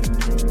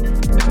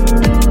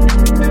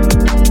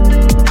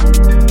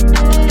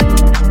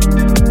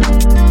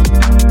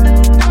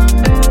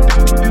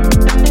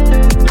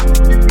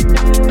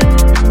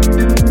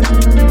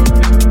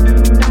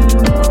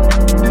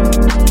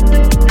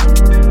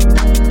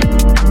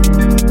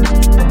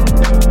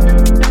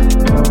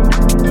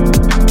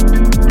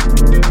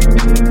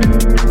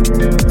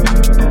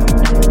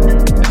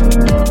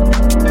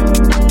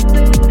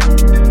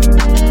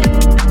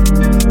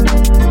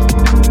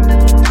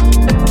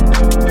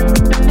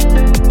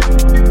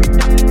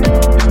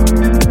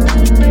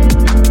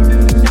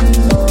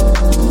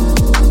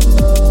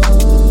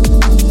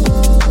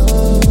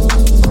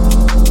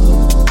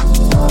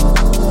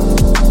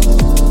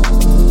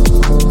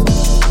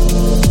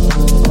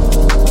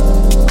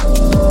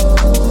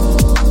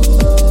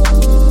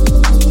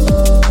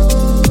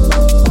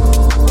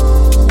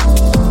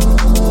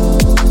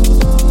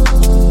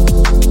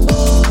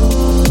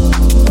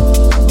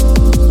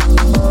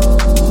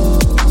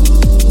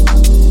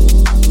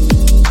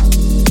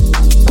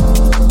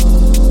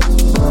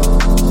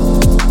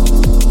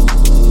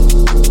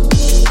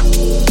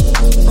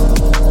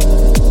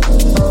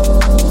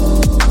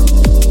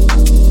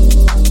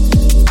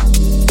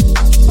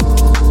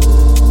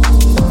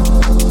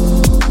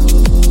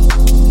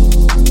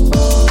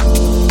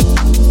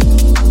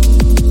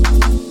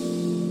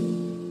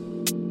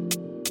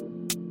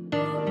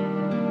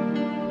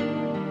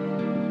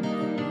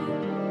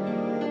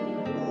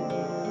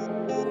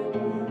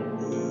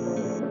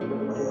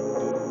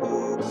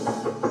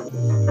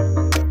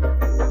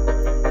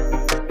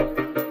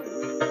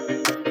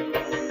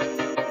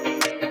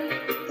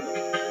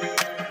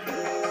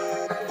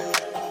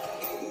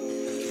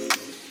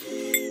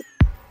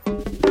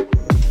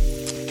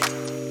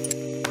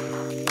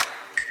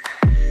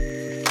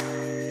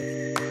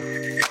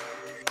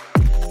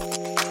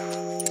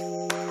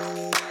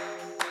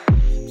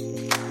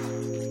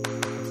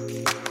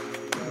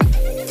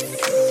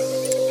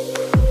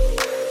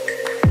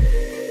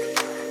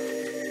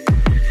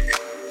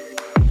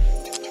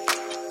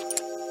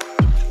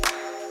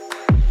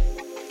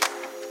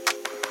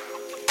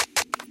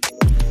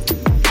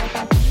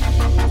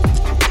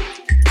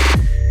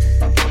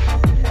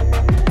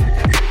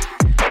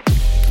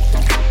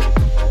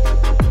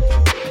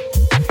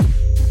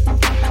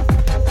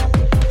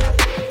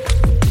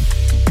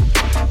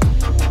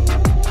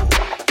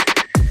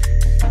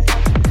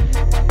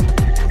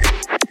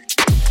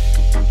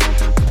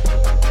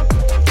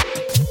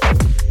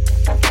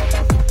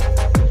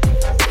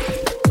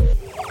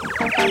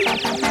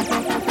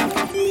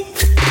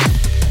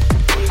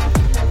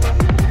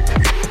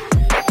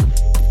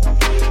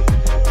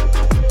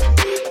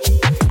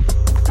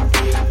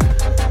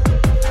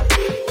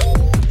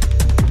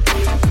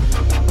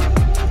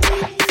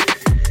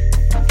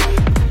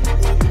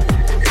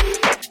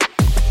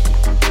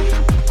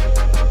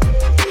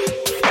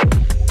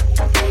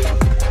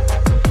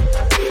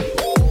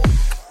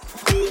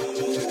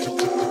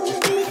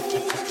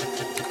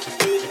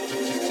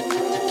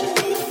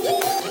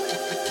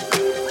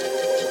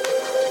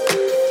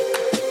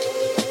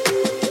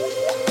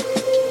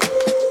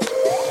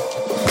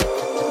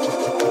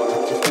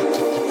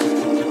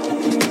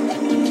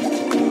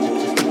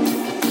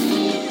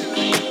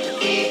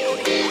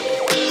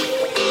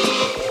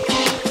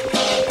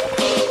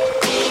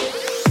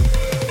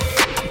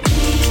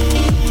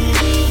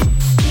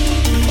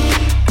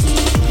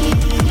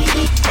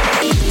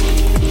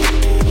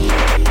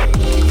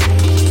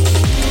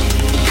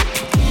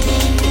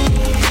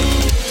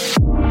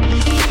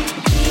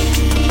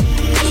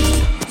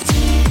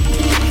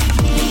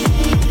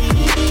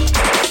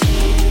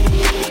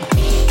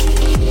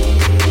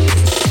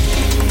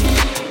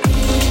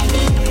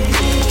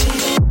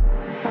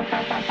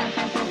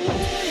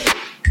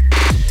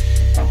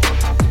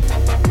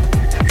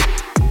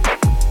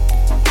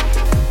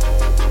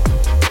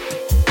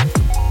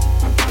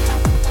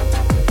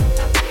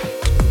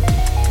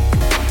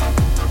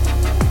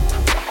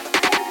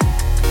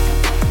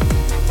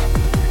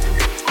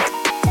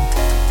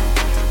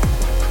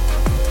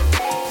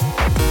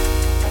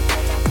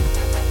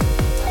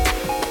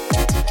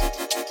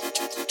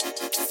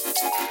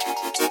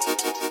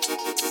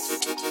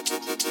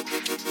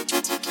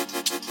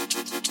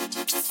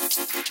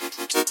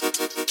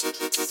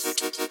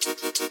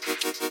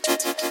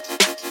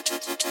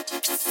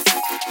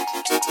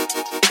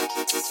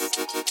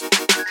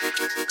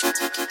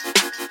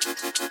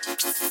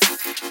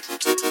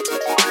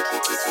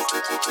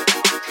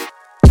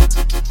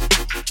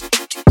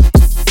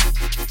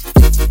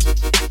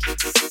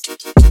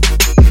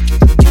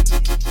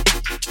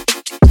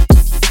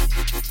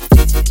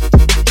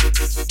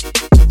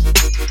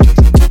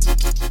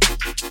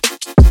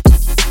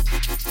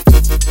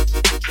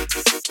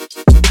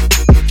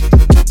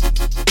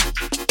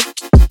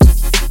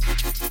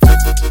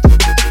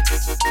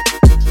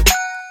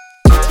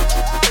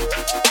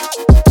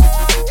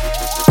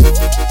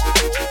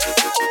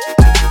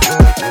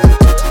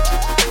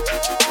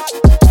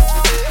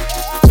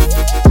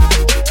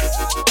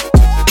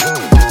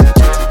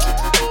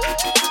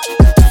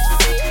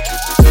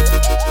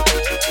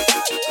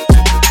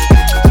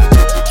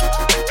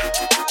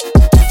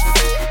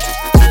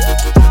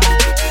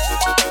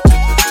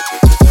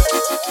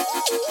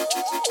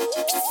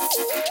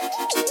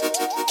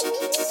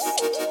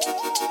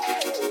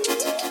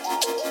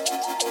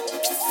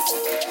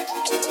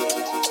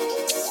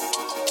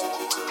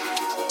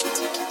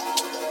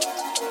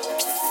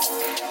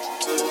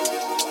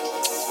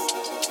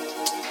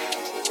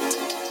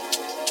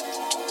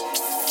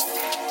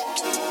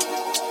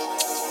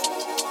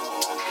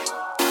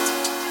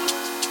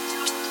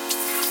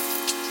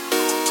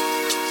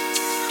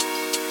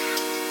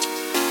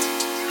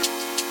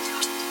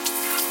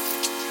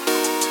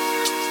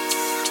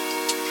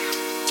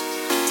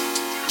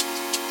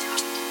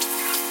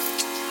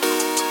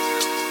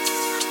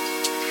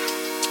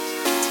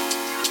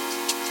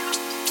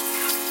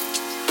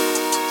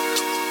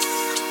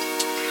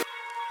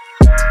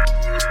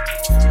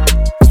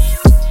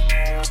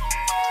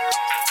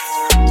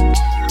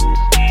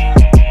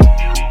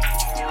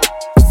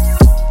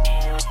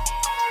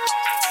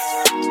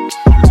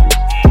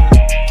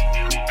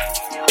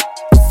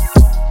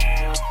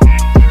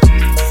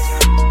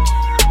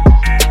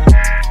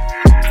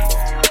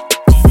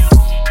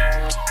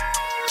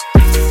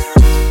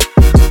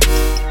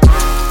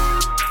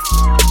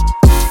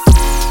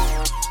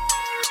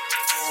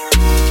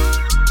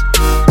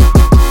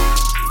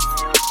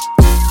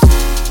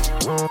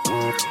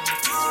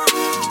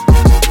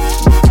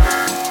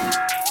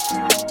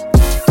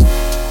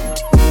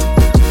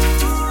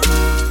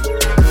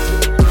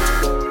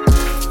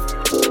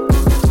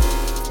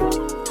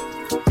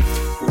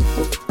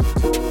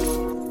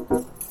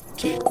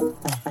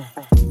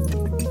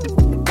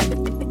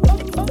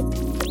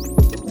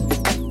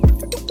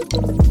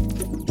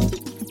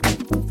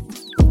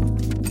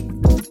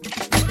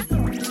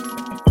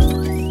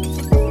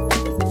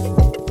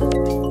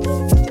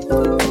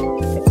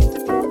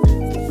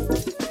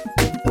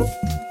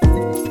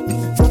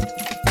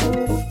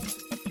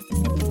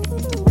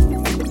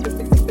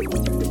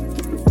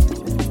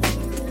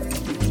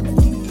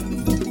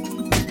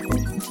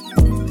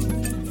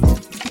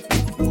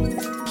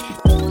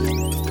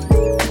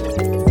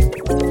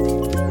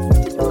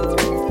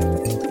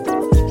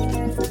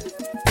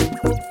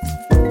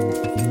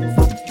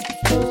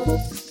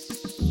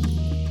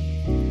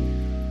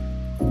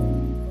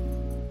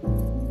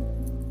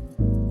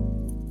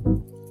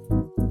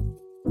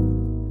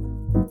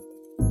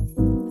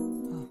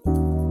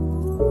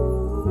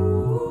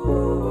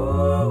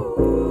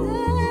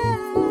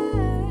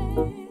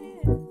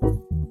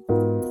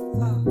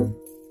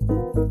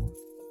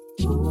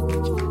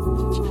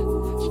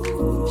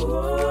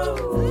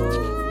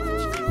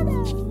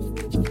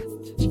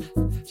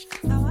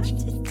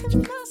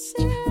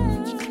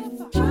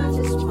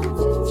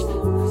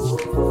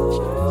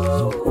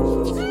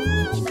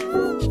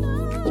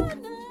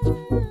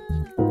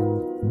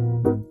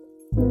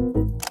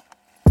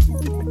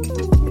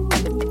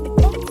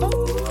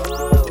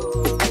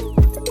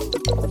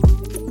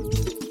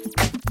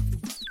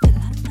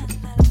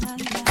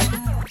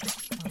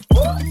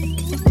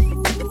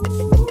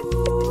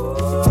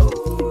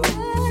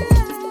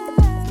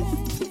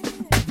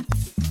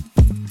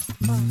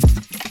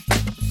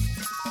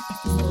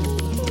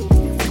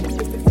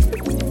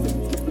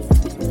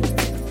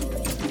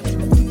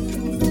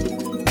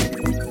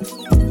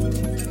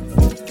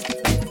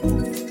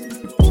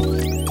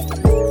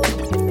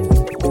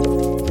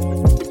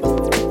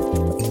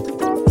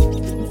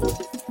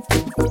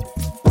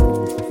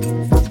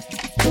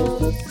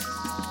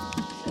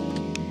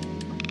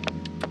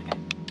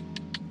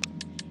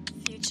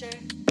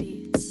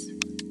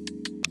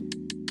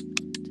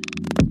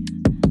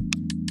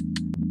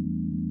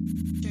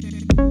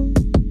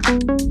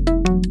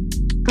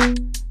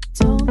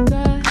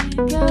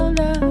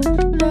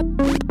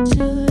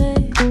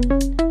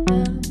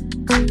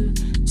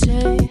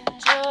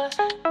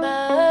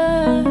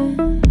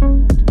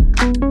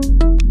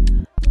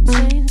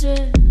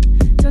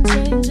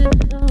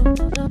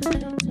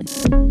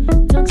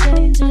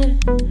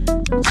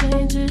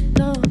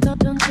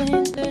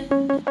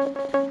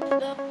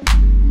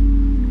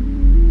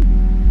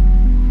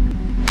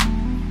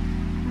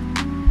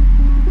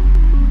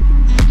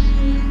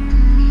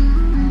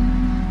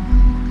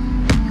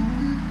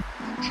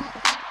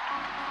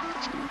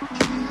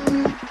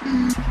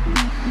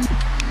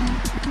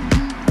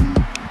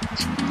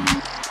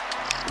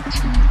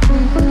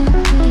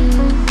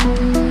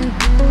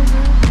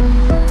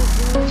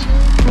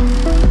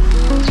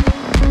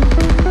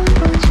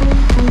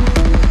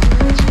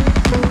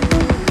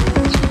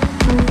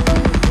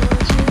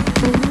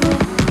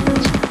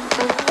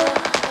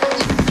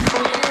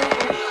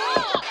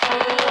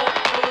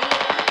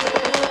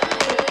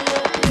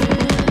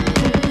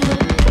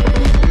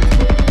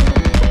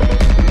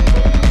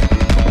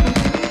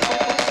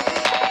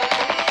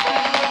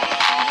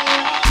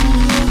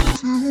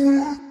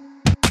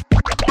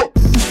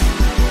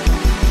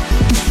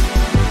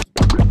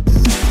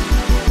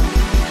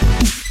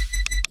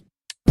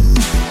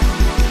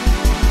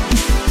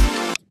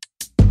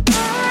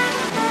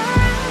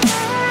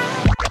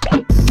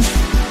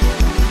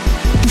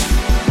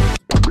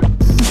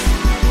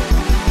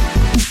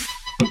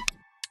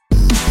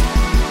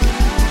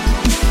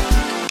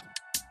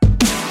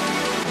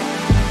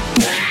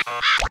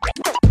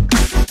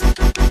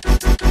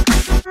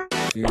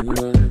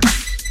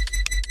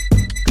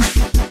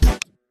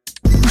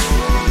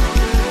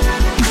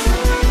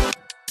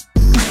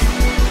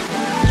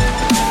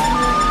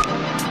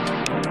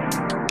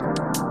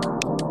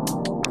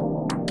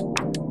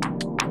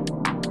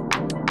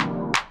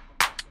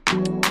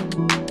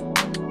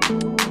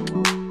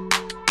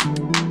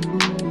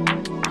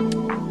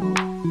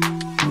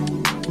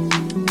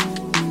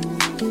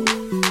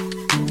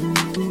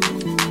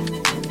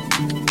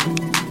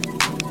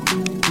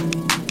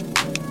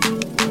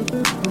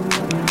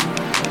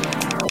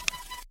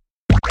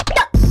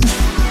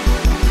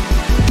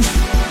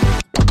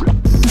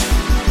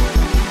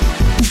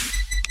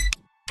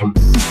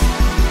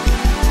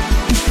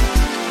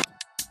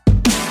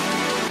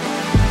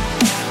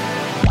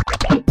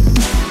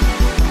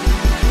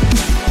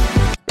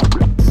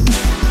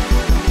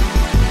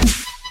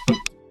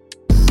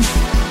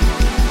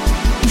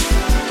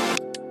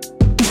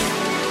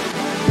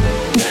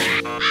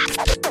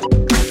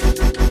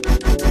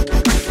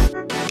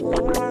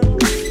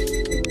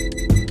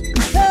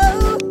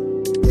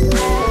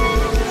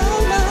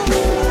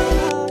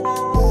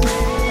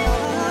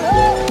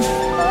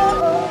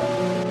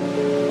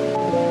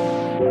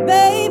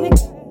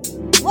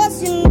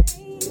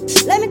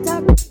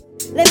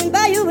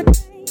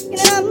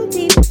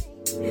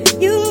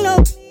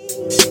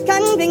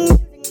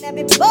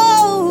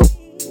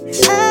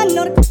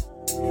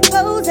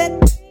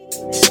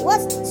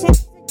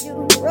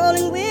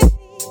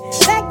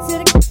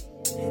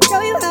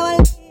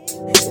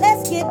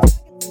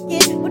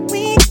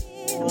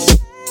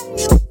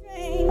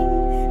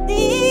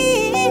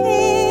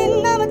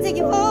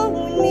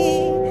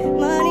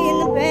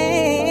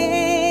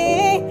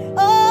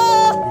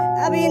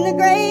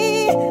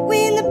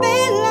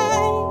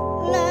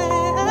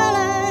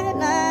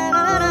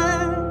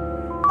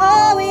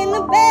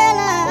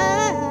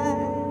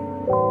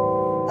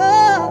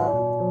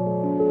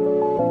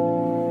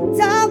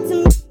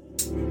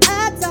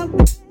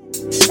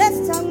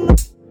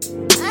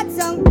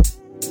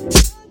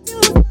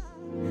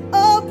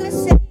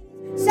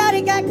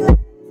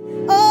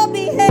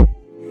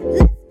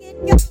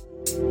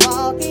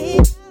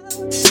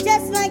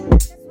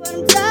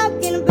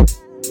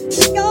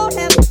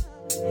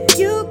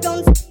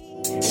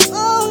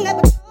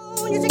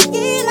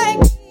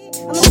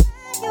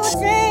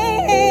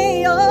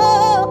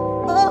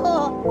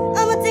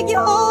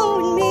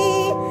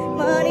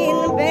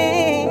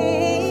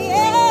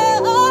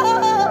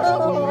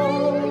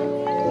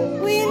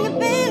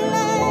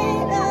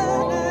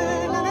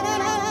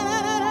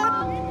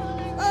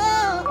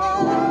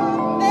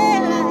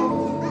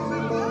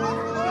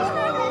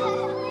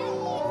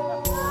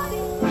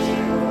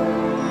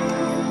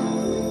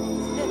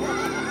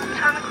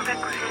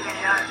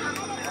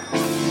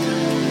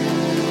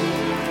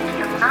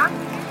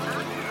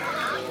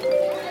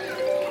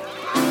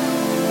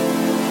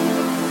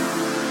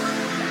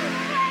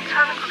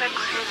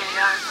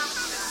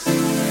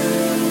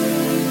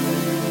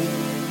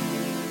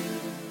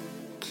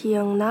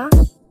 기억나?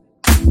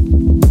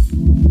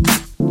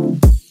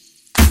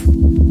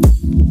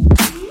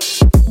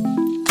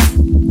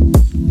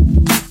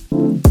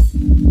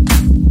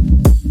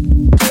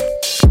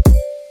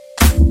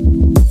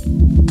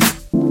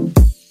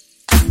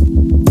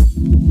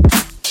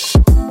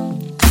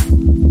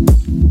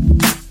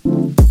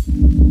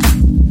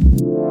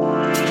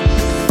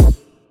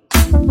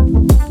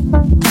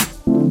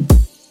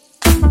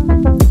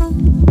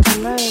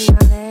 정말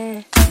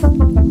옛날에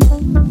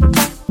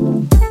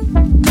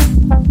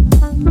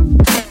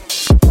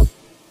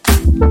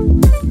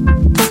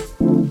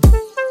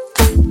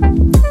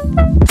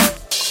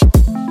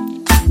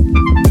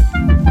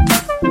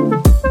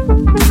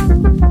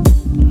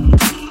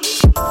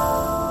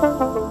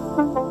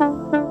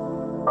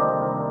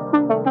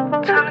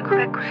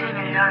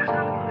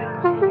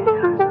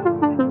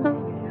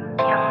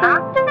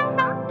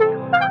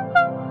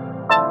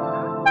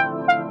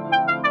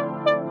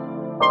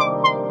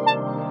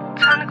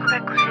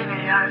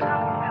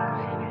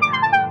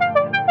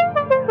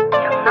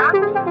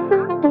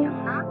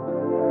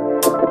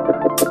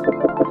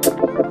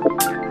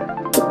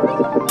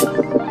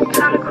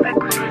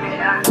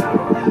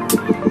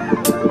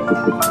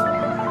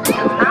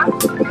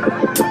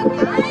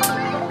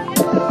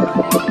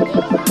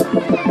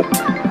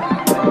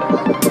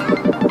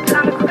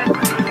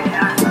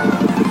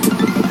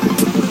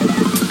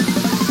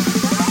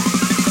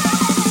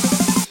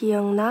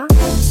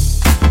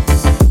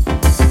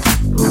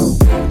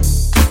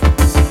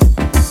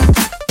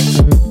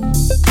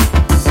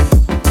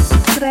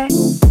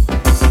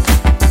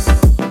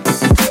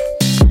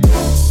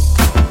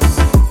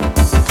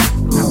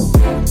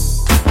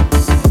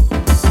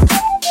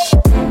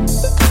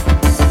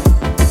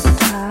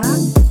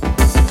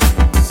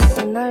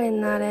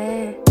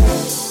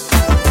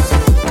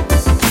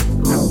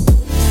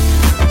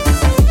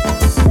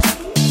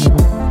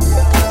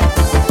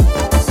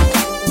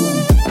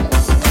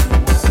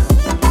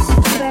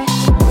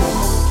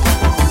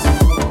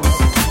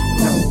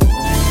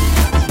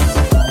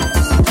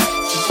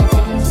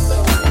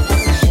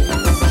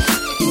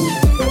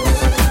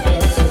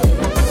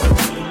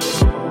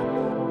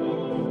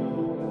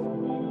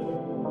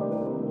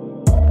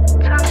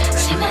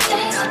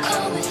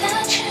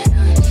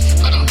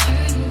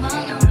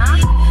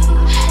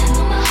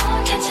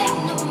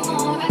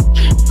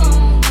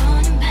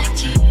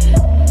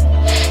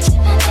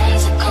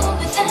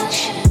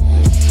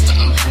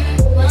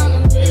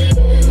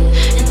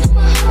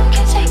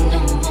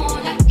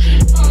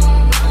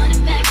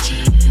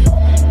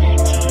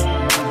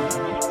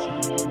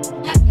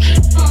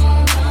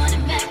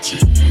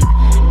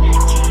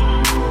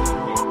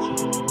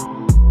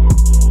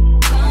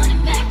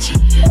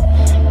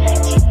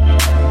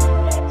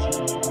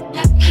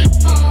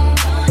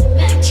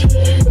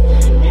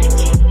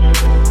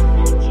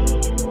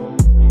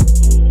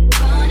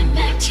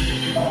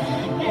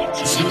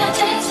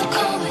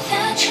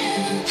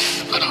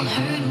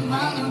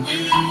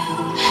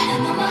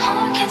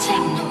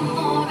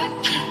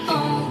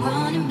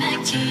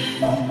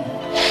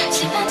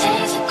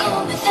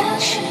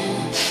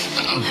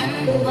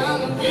hurting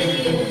while I'm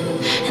with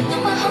you. And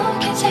though my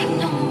heart can't take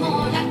no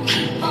more, I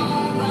keep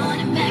on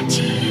running back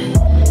to you.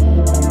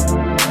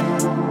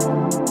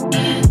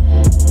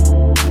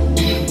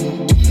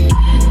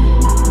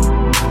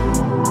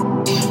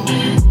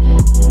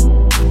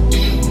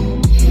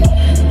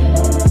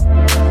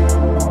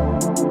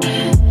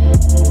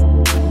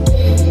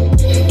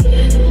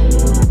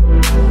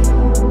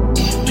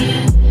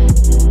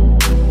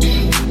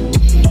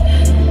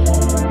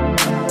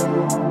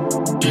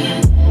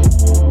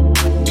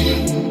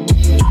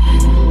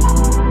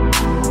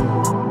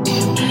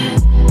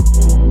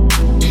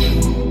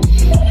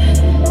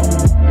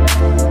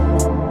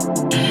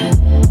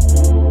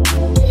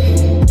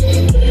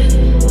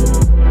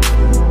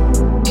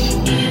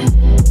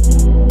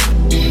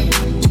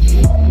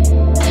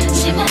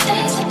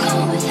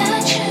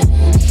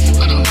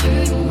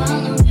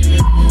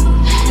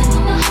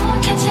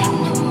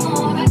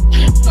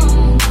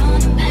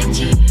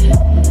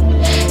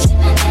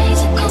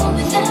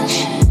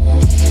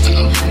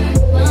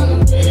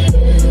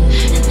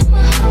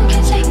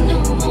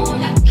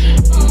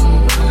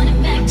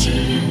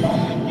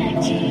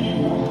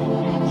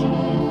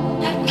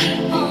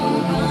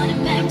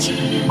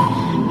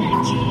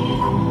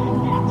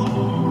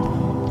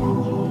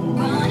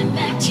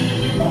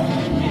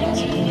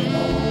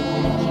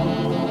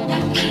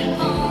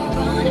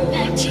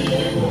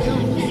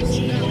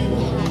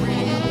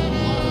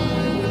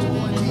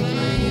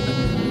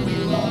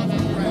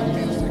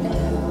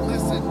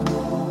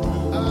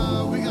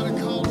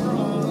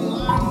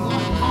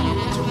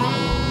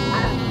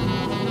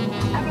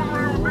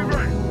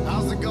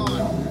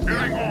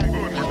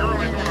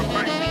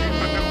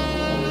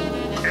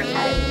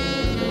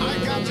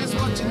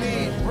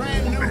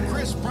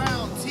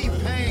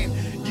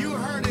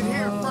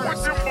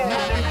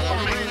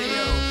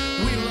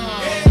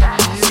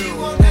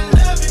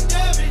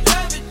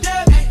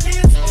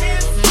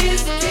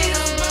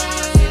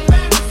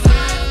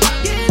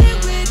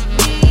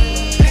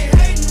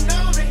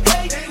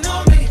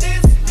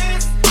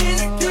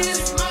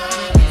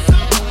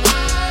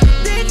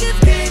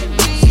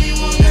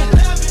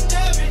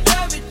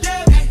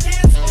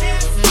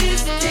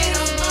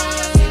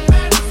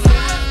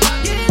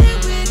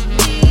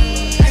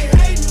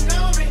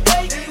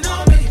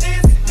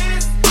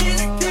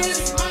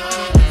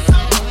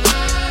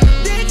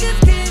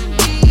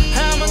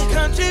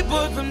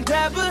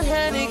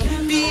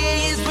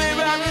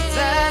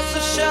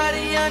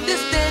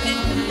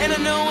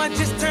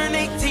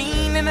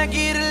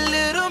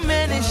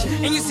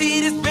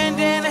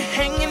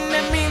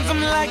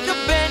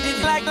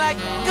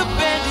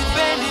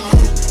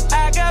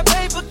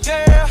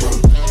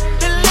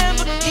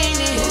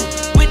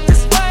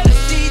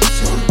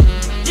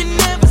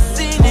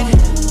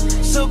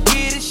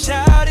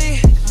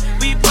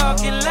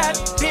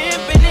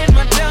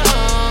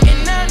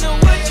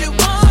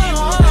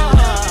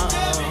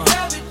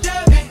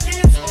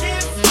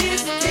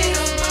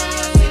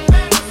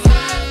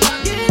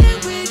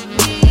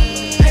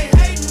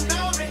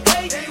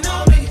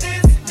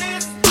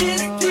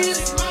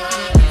 This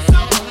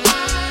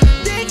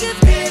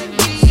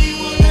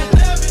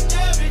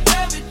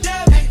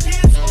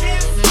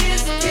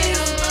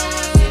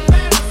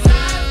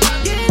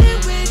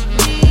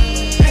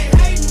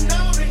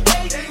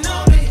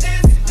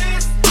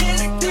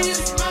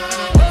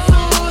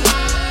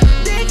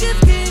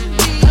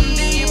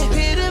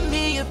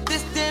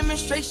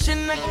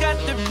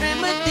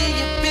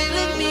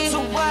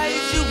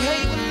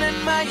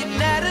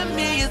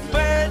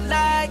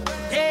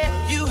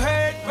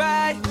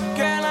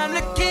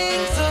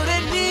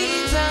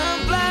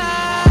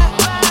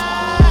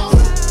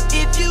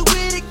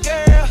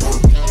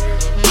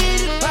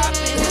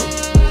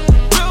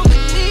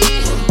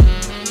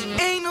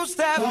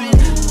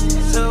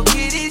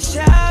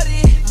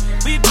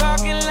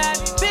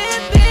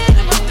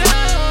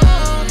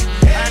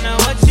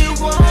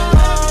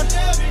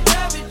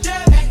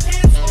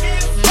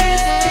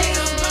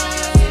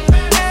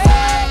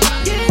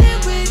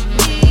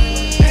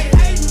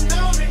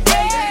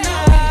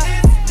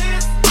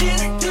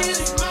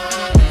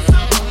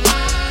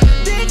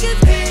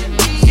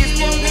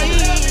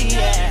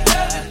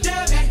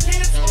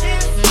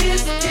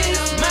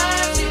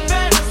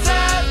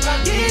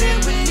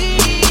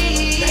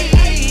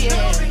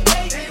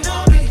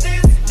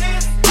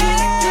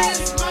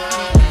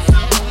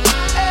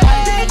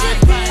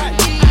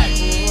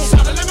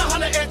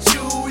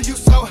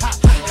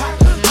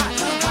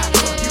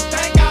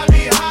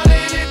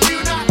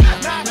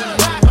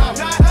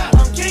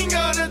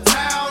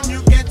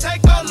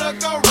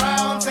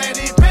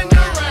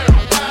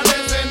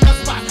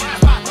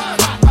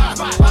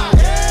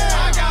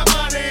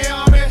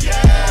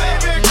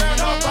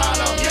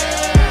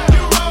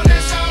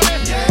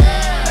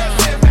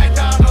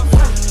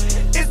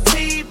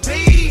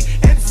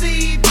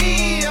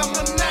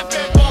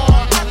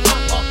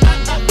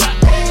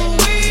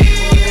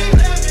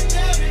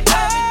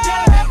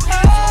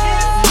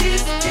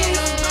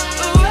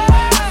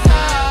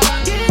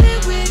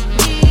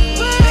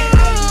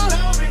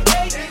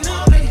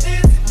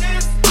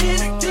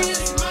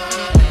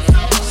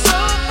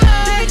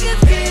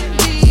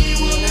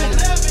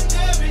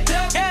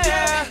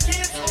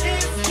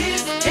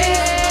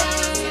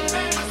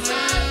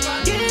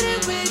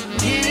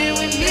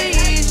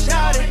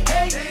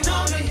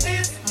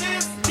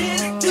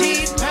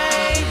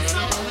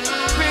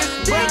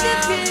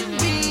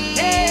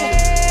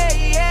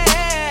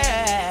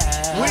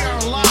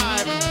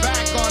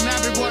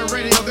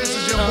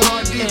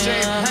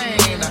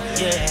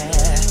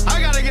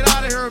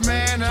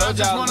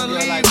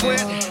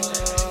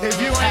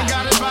you ain't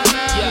got it by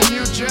now, then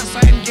you just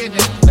ain't getting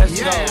it. Let's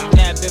go,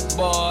 nap it,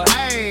 boy.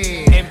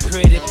 Hey, And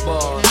pretty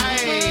boy.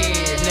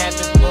 hey, Nap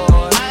it,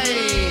 boy.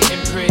 hey.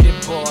 And pretty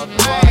boy.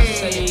 Boy, I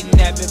say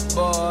nap it,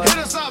 boy. Hit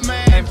us up,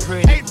 man. And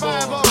pretty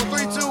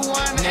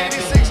 850-321-8692. Nap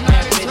it,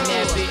 nap it,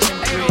 nap it,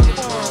 and pretty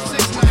boy.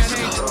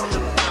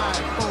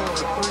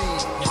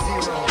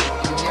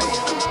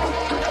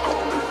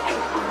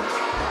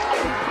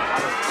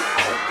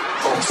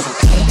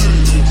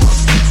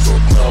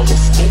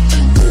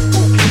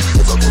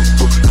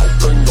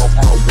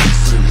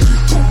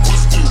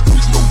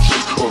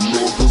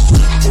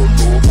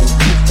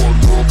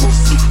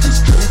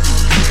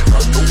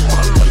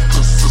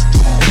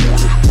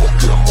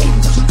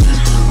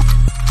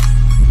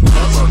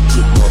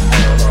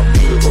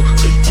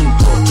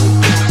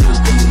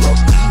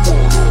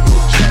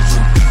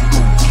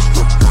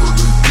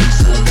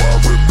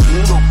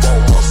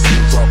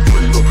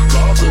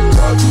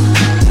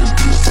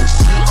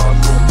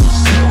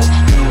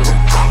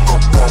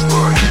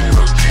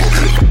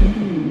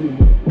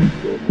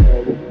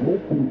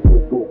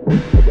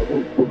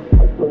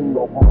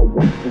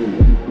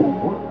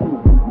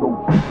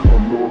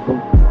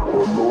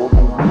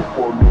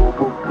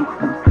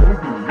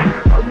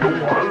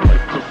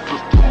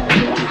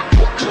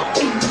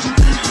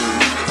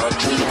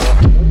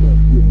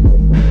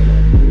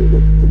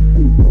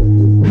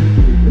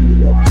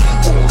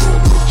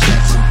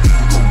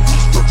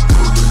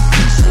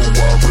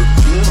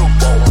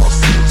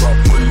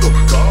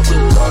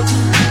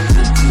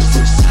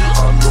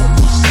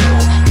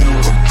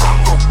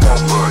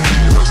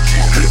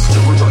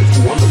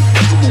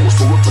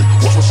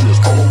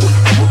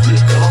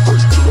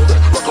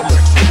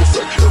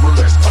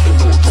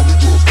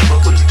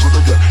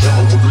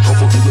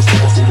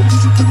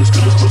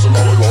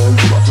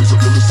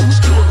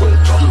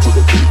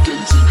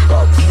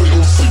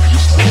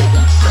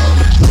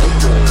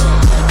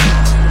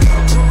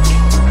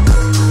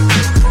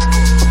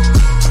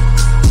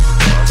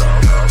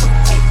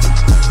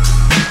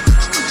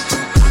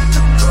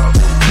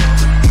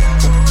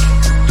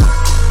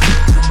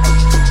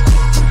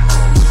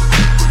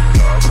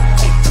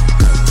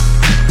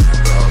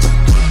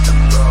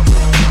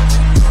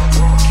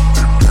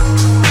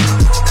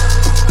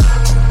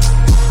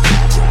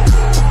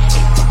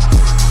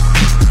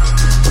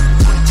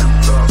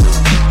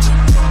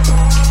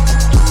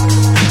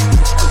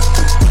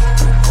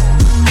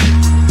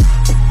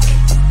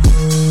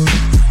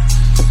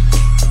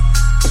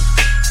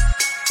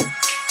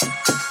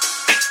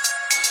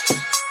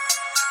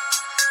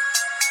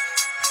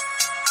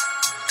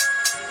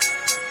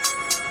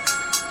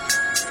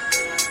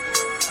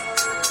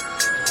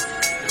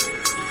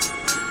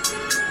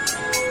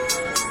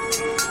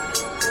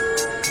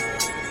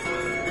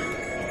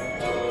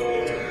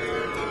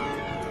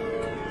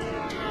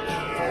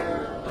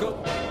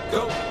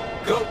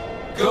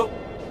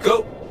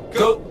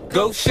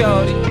 'Go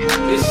shorty,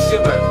 it's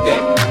your birthday.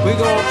 We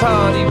gon'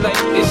 party like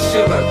it's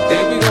your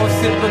birthday. We gon'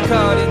 sip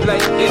Bacardi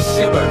like it's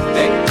your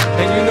birthday.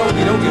 And you know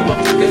we don't give a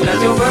fuck, it's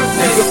not your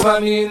birthday. You can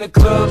find me in the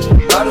club,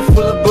 bottle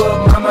full of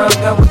bug. Mama, I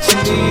got what you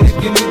need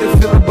if you need to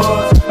fill the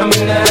bars. I'm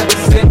in the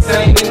having sex,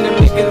 I ain't in the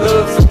making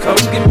love. So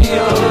come give me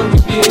a hug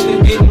if you're in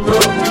the getting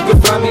rough. You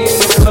can find me in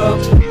the club,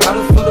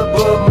 bottle full of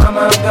bug.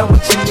 Mama, I got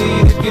what you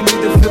need if you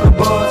need to fill the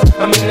bars.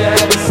 I'm in the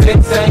having sex,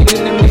 I ain't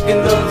in the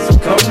making love. So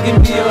come give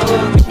me a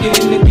hug if you're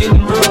in the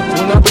getting rough.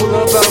 When I pull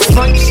up out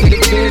front, you see the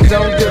kids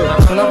on dirt.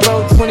 When I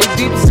roll 20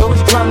 deep, so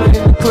it's drama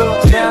in the club.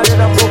 Now that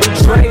I'm over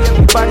Dre,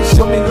 everybody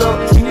show me love.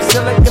 When you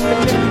sell like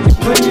Eminem, you get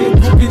plenty of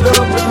groupie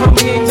love. But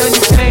homie, ain't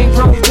nothing changed.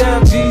 Rolls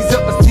down, G's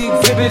up. I see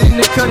exhibit in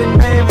the cutting,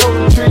 man,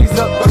 rolling trees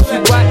up. You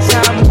should watch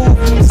how I move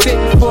when you sit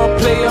before I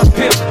play up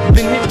here.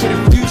 Been hit with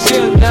a few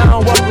shells, now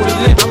I walk with a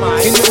limp.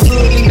 In the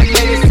hood, in the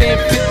ladies saying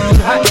 50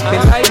 you hot. They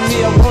like me,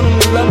 I want them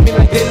to love me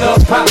like they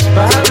love pop.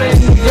 But how in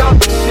New York,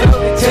 show,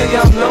 they tell you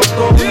I'm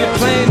local. When the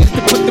plan is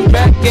to put the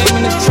back game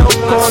in the choke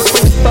on.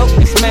 Fully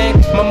focused, man.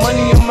 My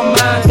money on my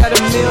mind, got a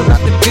meal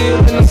out the deal,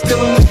 and I'm still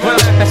in the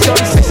grind. Now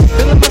shorty says she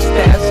feeling my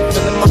style, she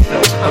feeling my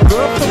flow. A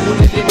girl from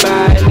Wooded, they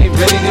buy, and they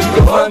ready to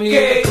go. I'm in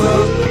the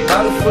club,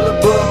 bottle full of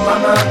bug.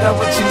 Mama, I got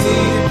what you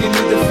need if you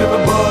need to fill a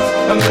buzz.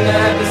 I'm in the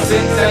having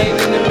sex, I ain't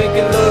in the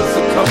making love. So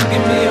come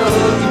give me a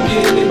hug if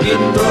you're in the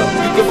getting rough.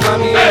 You can find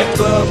me in the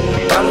club,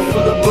 bottle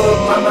full of bug.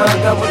 Mama, I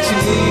got what you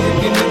need if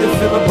you need to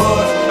fill a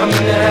buzz. I'm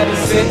in the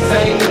having sex, I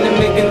ain't in the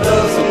making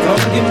love. So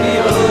come give me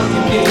a hug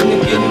if you're in the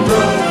getting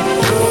rough.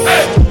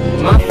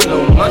 My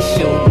flow, my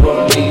show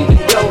brought me to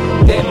go.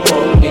 That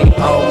brought me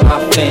all my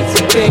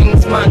fancy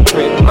things. My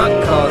crib, my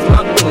cars,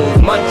 my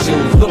clothes, my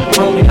shoes. Look,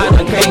 homie, I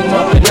done came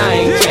up and I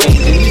ain't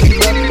changing. You should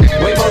love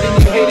it way more than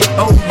you hate it.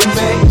 Oh, you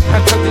mad? I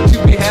thought that you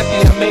be happy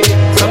I made it.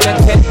 I'm that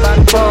cat by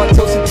the bar,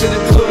 toasting to the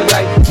good.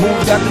 Like,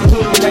 moved out the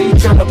hood, now you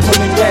tryna pull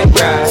me back,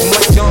 right? When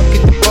my junk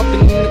get the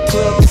bumping in the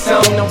club, it's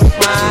on. I'm with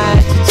my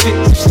eyes, the chick,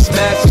 if she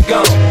smash, she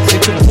gone.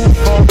 If the roof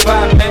on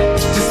fire, man,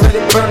 just let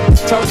it burn.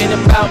 Talking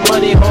about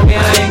money, homie,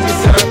 I ain't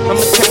concerned.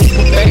 I'ma take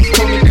you back,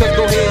 told me, cause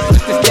go ahead,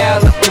 switch the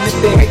style up. And if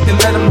they hate, then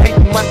let them hate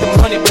them, watch the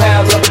money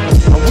pile up.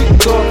 And we can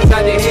go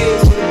upside their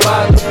heads with a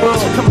bottle of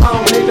rum.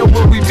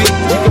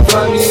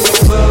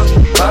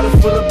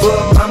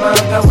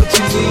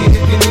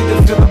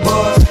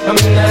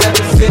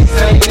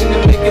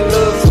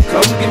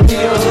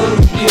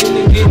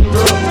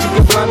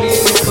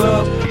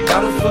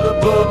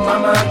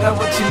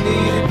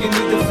 knees if you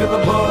need to feel a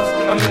buzz.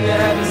 I'm into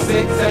having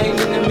sex, I ain't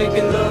into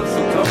making love. So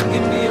come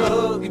give me a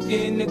hug if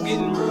you're into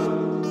getting rough.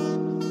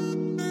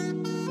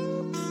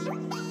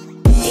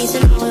 Easy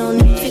now, we don't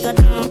need to go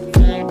down.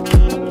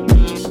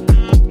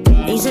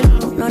 Easy now,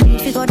 no need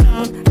to go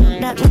down.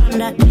 That one,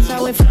 that's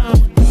how we from.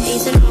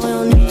 Easy now, we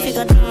don't need to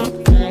go down.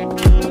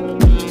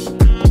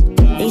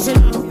 Easy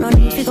now, no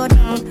need to go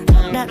down.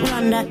 That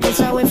one, that's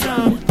how we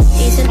from.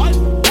 Easy now,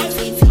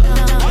 easy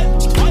now,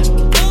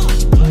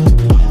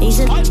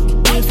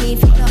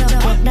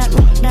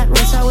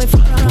 that's how we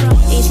from.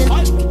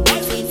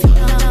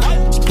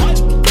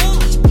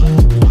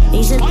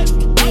 Easy now,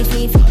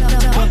 easy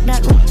now,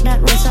 that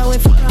was how we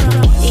from.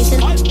 Easy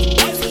now, easy now,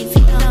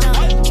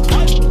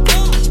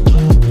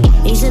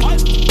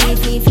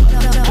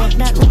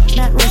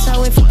 that was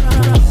how we from.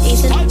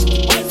 Easy now,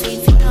 easy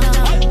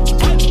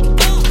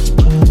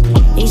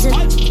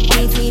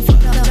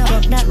now,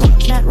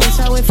 that was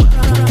how we from.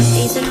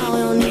 Easy now, we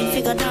don't need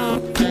to go down.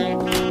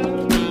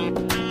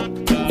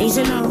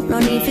 Easy now, no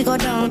need to go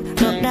down.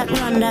 Rock that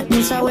one, that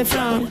is how we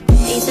from.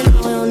 Easy now,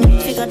 we don't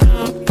need to go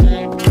down.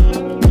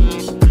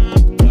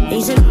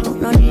 Easy now,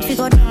 no need to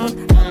go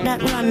down. Rock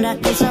that one,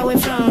 that is how we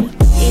from.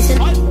 Easy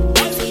now,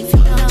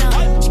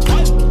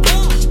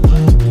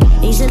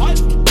 easy now,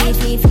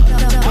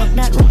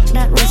 rock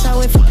that was how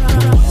we from.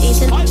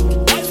 Easy now,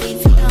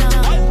 easy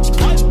now,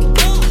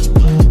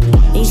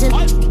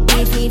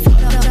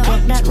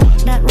 rock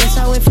that was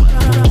how we from.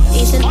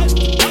 Easy now.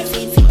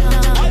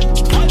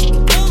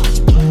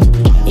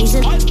 Easy,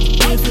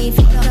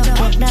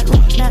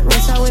 that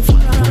was how we from.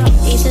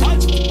 Easy, easy,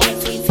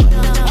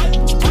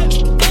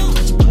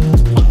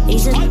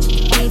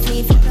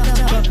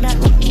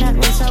 that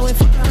was how we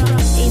from.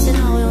 Easy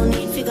now, we don't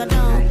need to go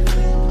down.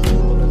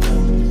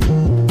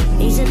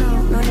 Easy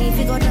now, no need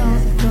to go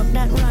down. Rock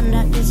that run,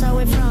 that is how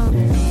we from.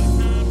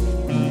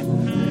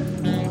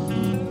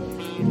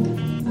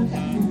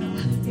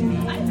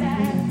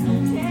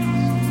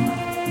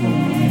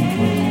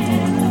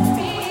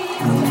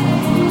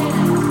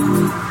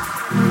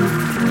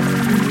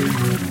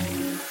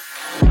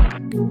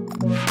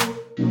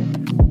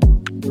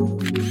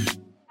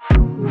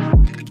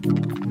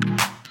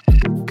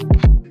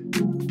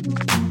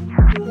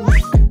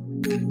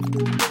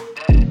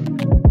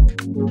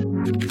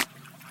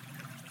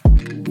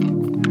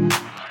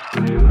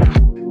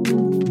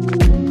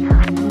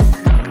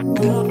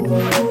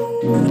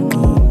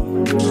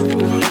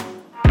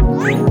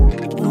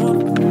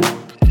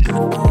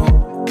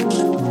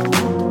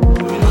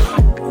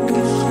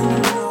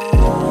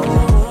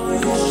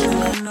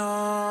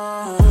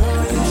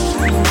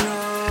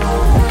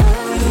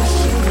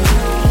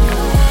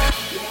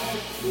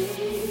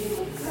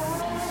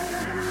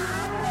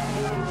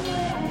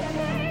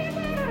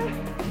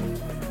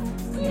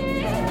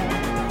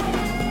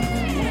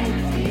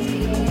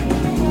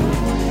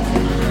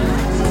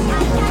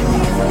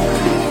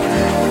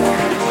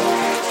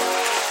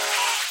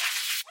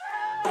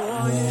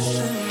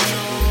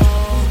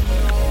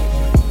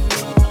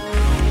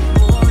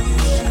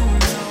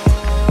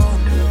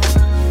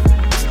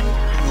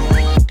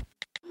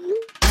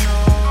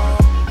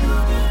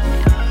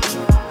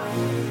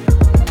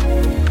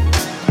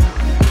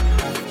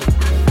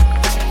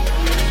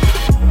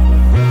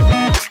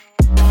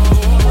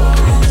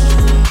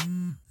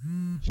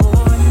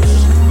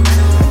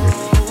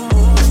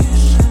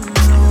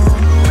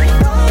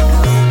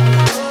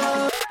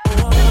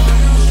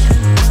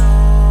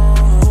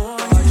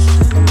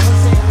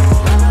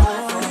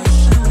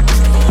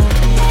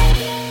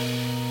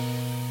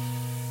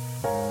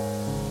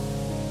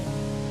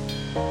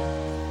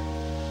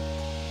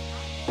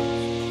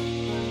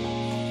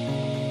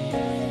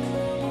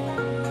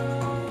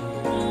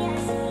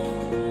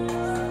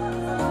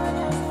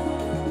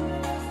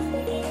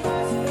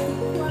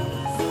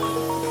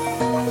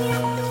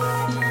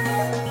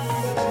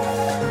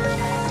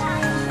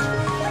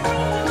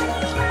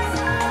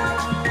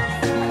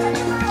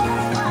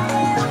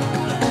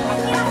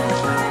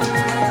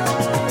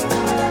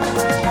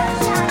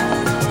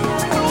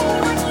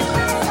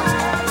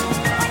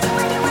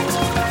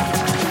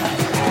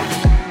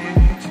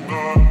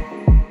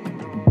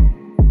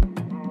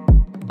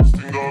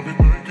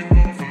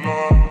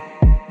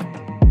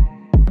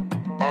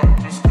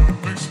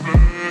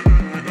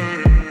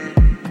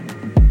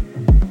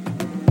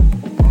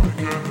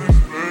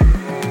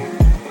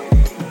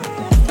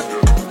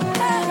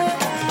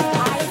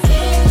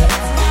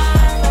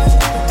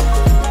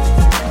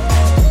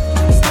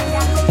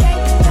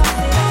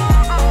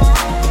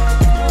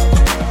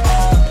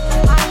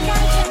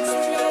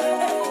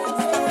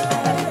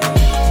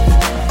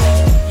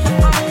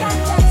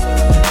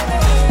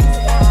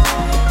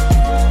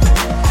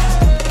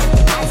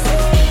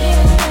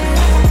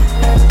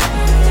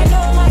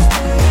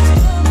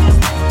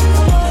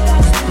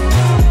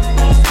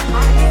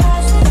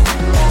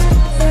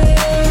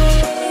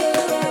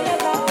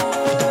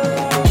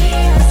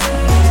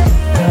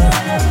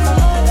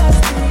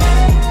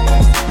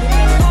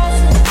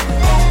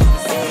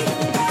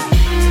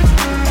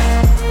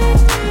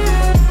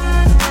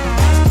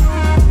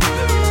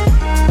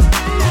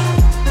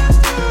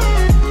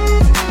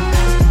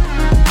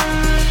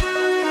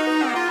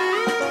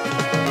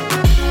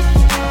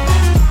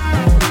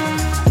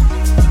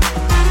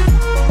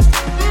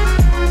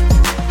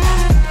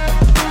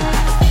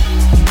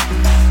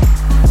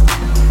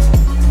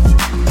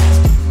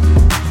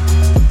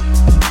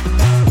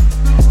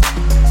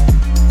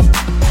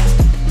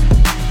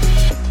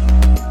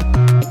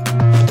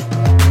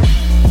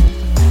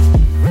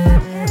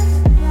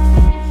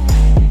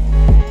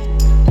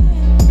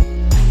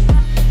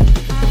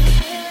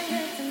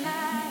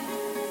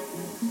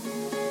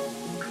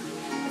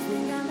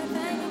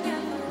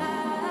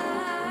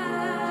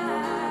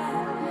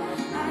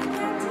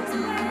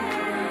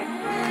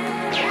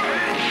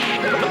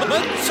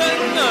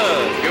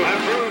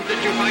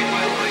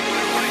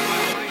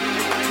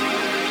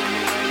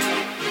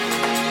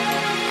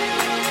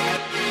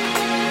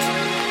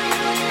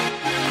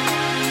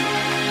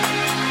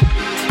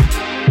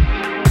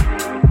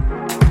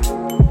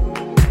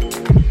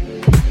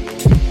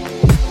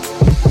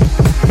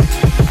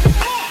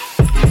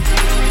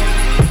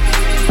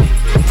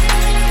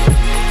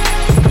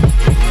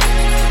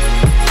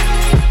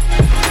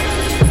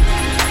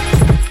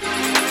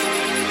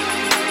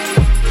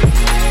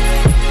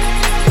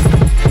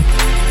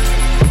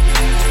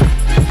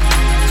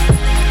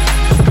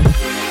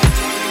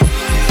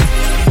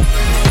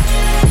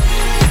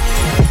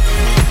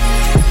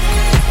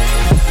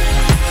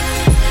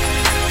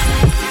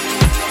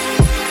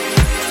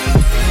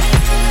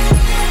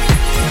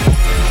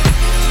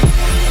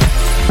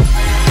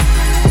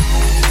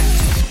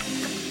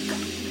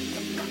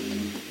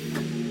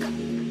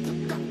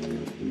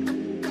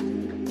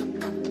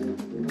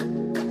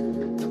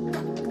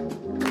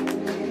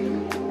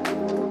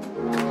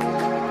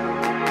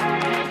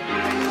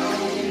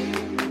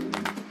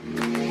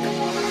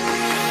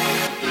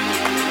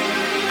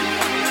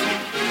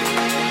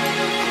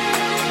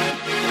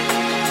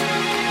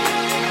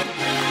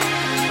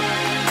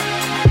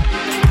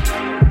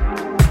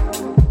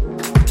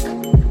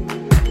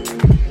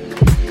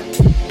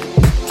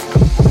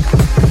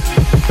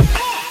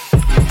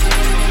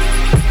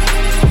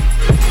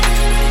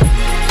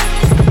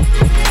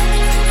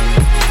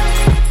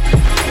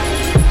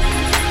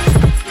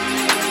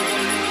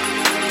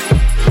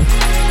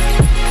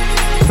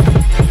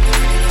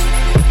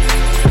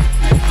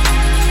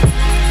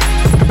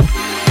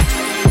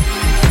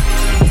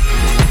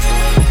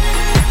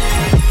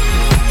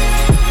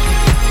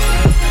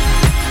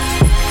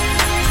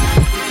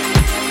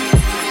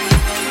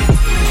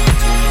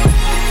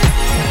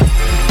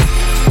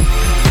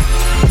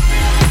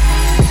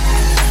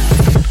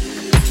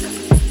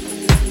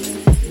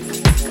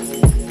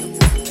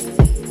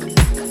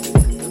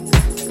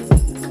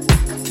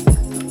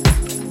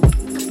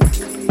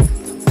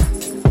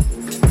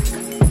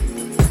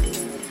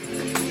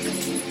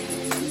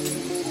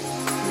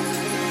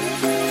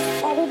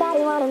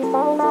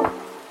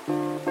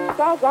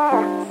 Yeah, yeah.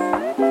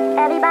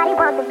 Everybody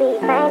wants to be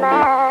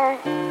famous.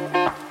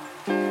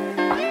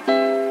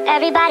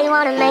 Everybody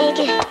wanna make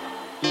it.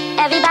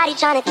 Everybody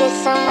tryna get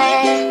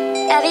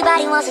somewhere.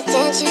 Everybody wants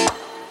attention.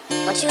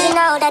 Want you to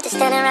know that they're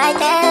standing right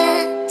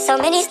there. So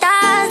many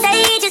stars,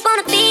 they just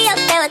wanna be up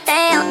there with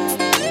them,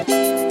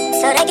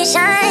 so they can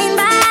shine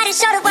bright and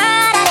show the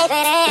world how they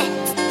fit in.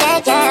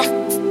 Yeah, yeah.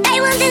 They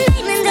want the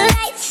name and the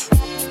lights.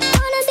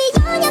 Wanna be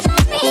on your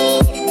first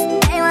screen.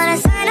 They wanna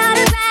sign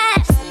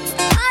autographs,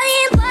 all the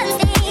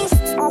important things.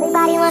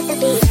 Everybody wants to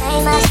be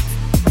famous.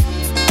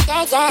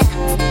 Yeah, yeah.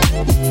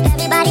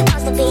 Everybody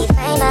wants to be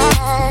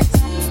famous.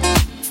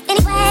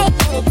 Anyway,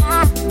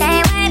 anytime, they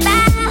ain't worried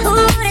about who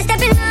they're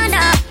stepping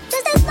under.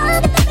 Just as long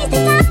as they reach the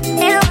top,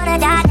 they don't wanna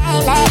die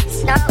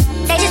nameless. No,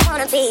 they just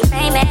wanna be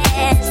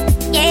famous.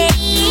 Yeah,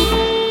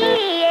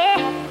 yeah.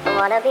 They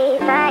wanna be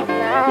famous.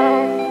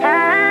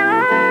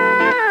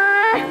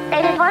 They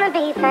just wanna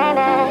be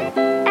famous.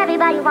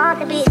 Everybody wants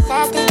to be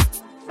accepted.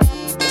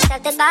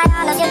 Accepted by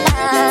all of your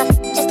love.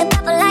 Just a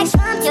couple likes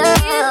from you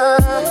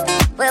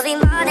will be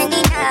more than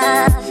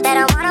enough. They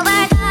don't wanna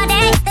work all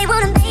day, they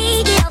wanna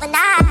make it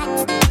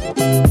overnight.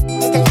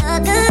 Just to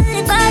look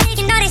good, but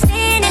you know they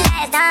spend the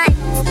last dime.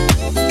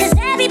 Cause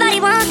everybody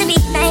wants to be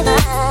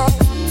famous.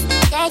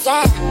 Yeah,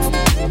 yeah.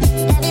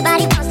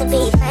 Everybody wants to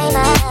be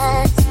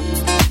famous.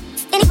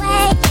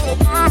 Anyway,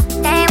 anytime,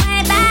 they ain't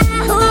worried about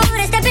who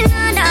they're stepping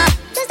under.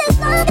 Just as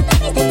long as they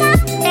reach the top,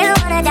 they don't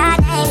wanna die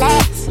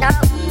nameless. No,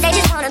 they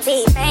just wanna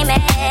be famous.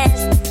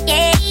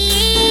 Yeah,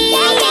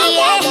 yeah, yeah,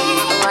 yeah.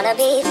 They wanna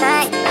be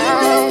famous.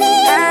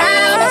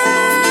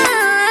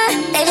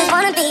 They just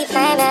wanna be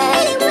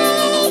famous.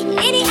 Anyway,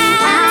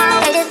 anyhow,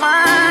 they just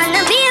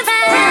wanna be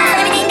around.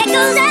 Everything that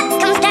goes up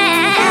comes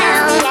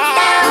down. Yeah.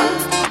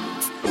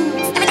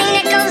 Everything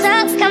that goes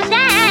up comes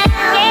down.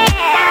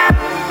 Yeah.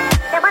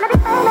 They wanna be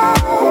famous.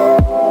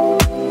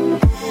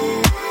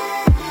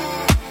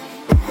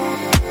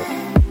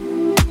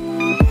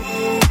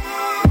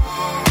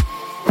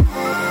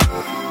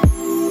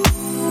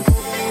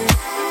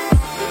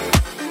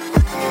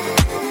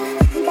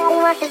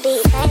 To be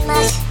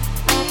famous.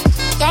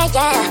 Yeah,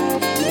 yeah.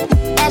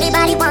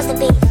 Everybody wants to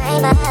be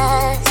famous.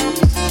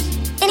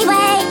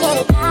 Anyway,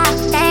 anytime,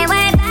 they ain't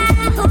worried about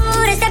who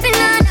they're stepping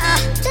under.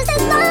 Just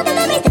as long as they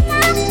reach the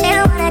top, they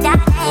don't wanna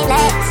die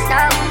nameless. No,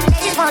 they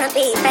just wanna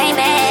be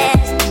famous.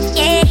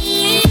 Yeah,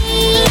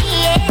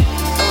 yeah.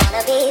 They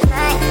wanna be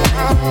famous.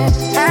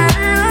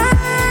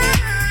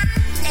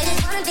 They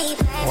just wanna be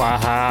famous.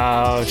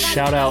 Wow.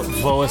 Shout out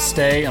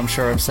Voastay. I'm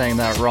sure I'm saying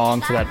that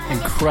wrong, for that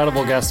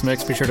incredible guest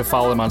mix. Be sure to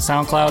follow them on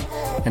SoundCloud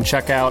and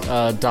check out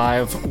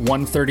Dive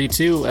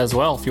 132 as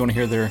well if you want to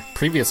hear their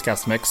previous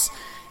guest mix.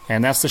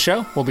 And that's the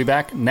show. We'll be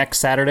back next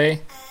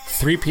Saturday,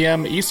 3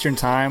 p.m. Eastern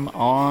Time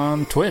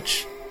on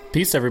Twitch.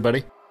 Peace,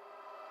 everybody.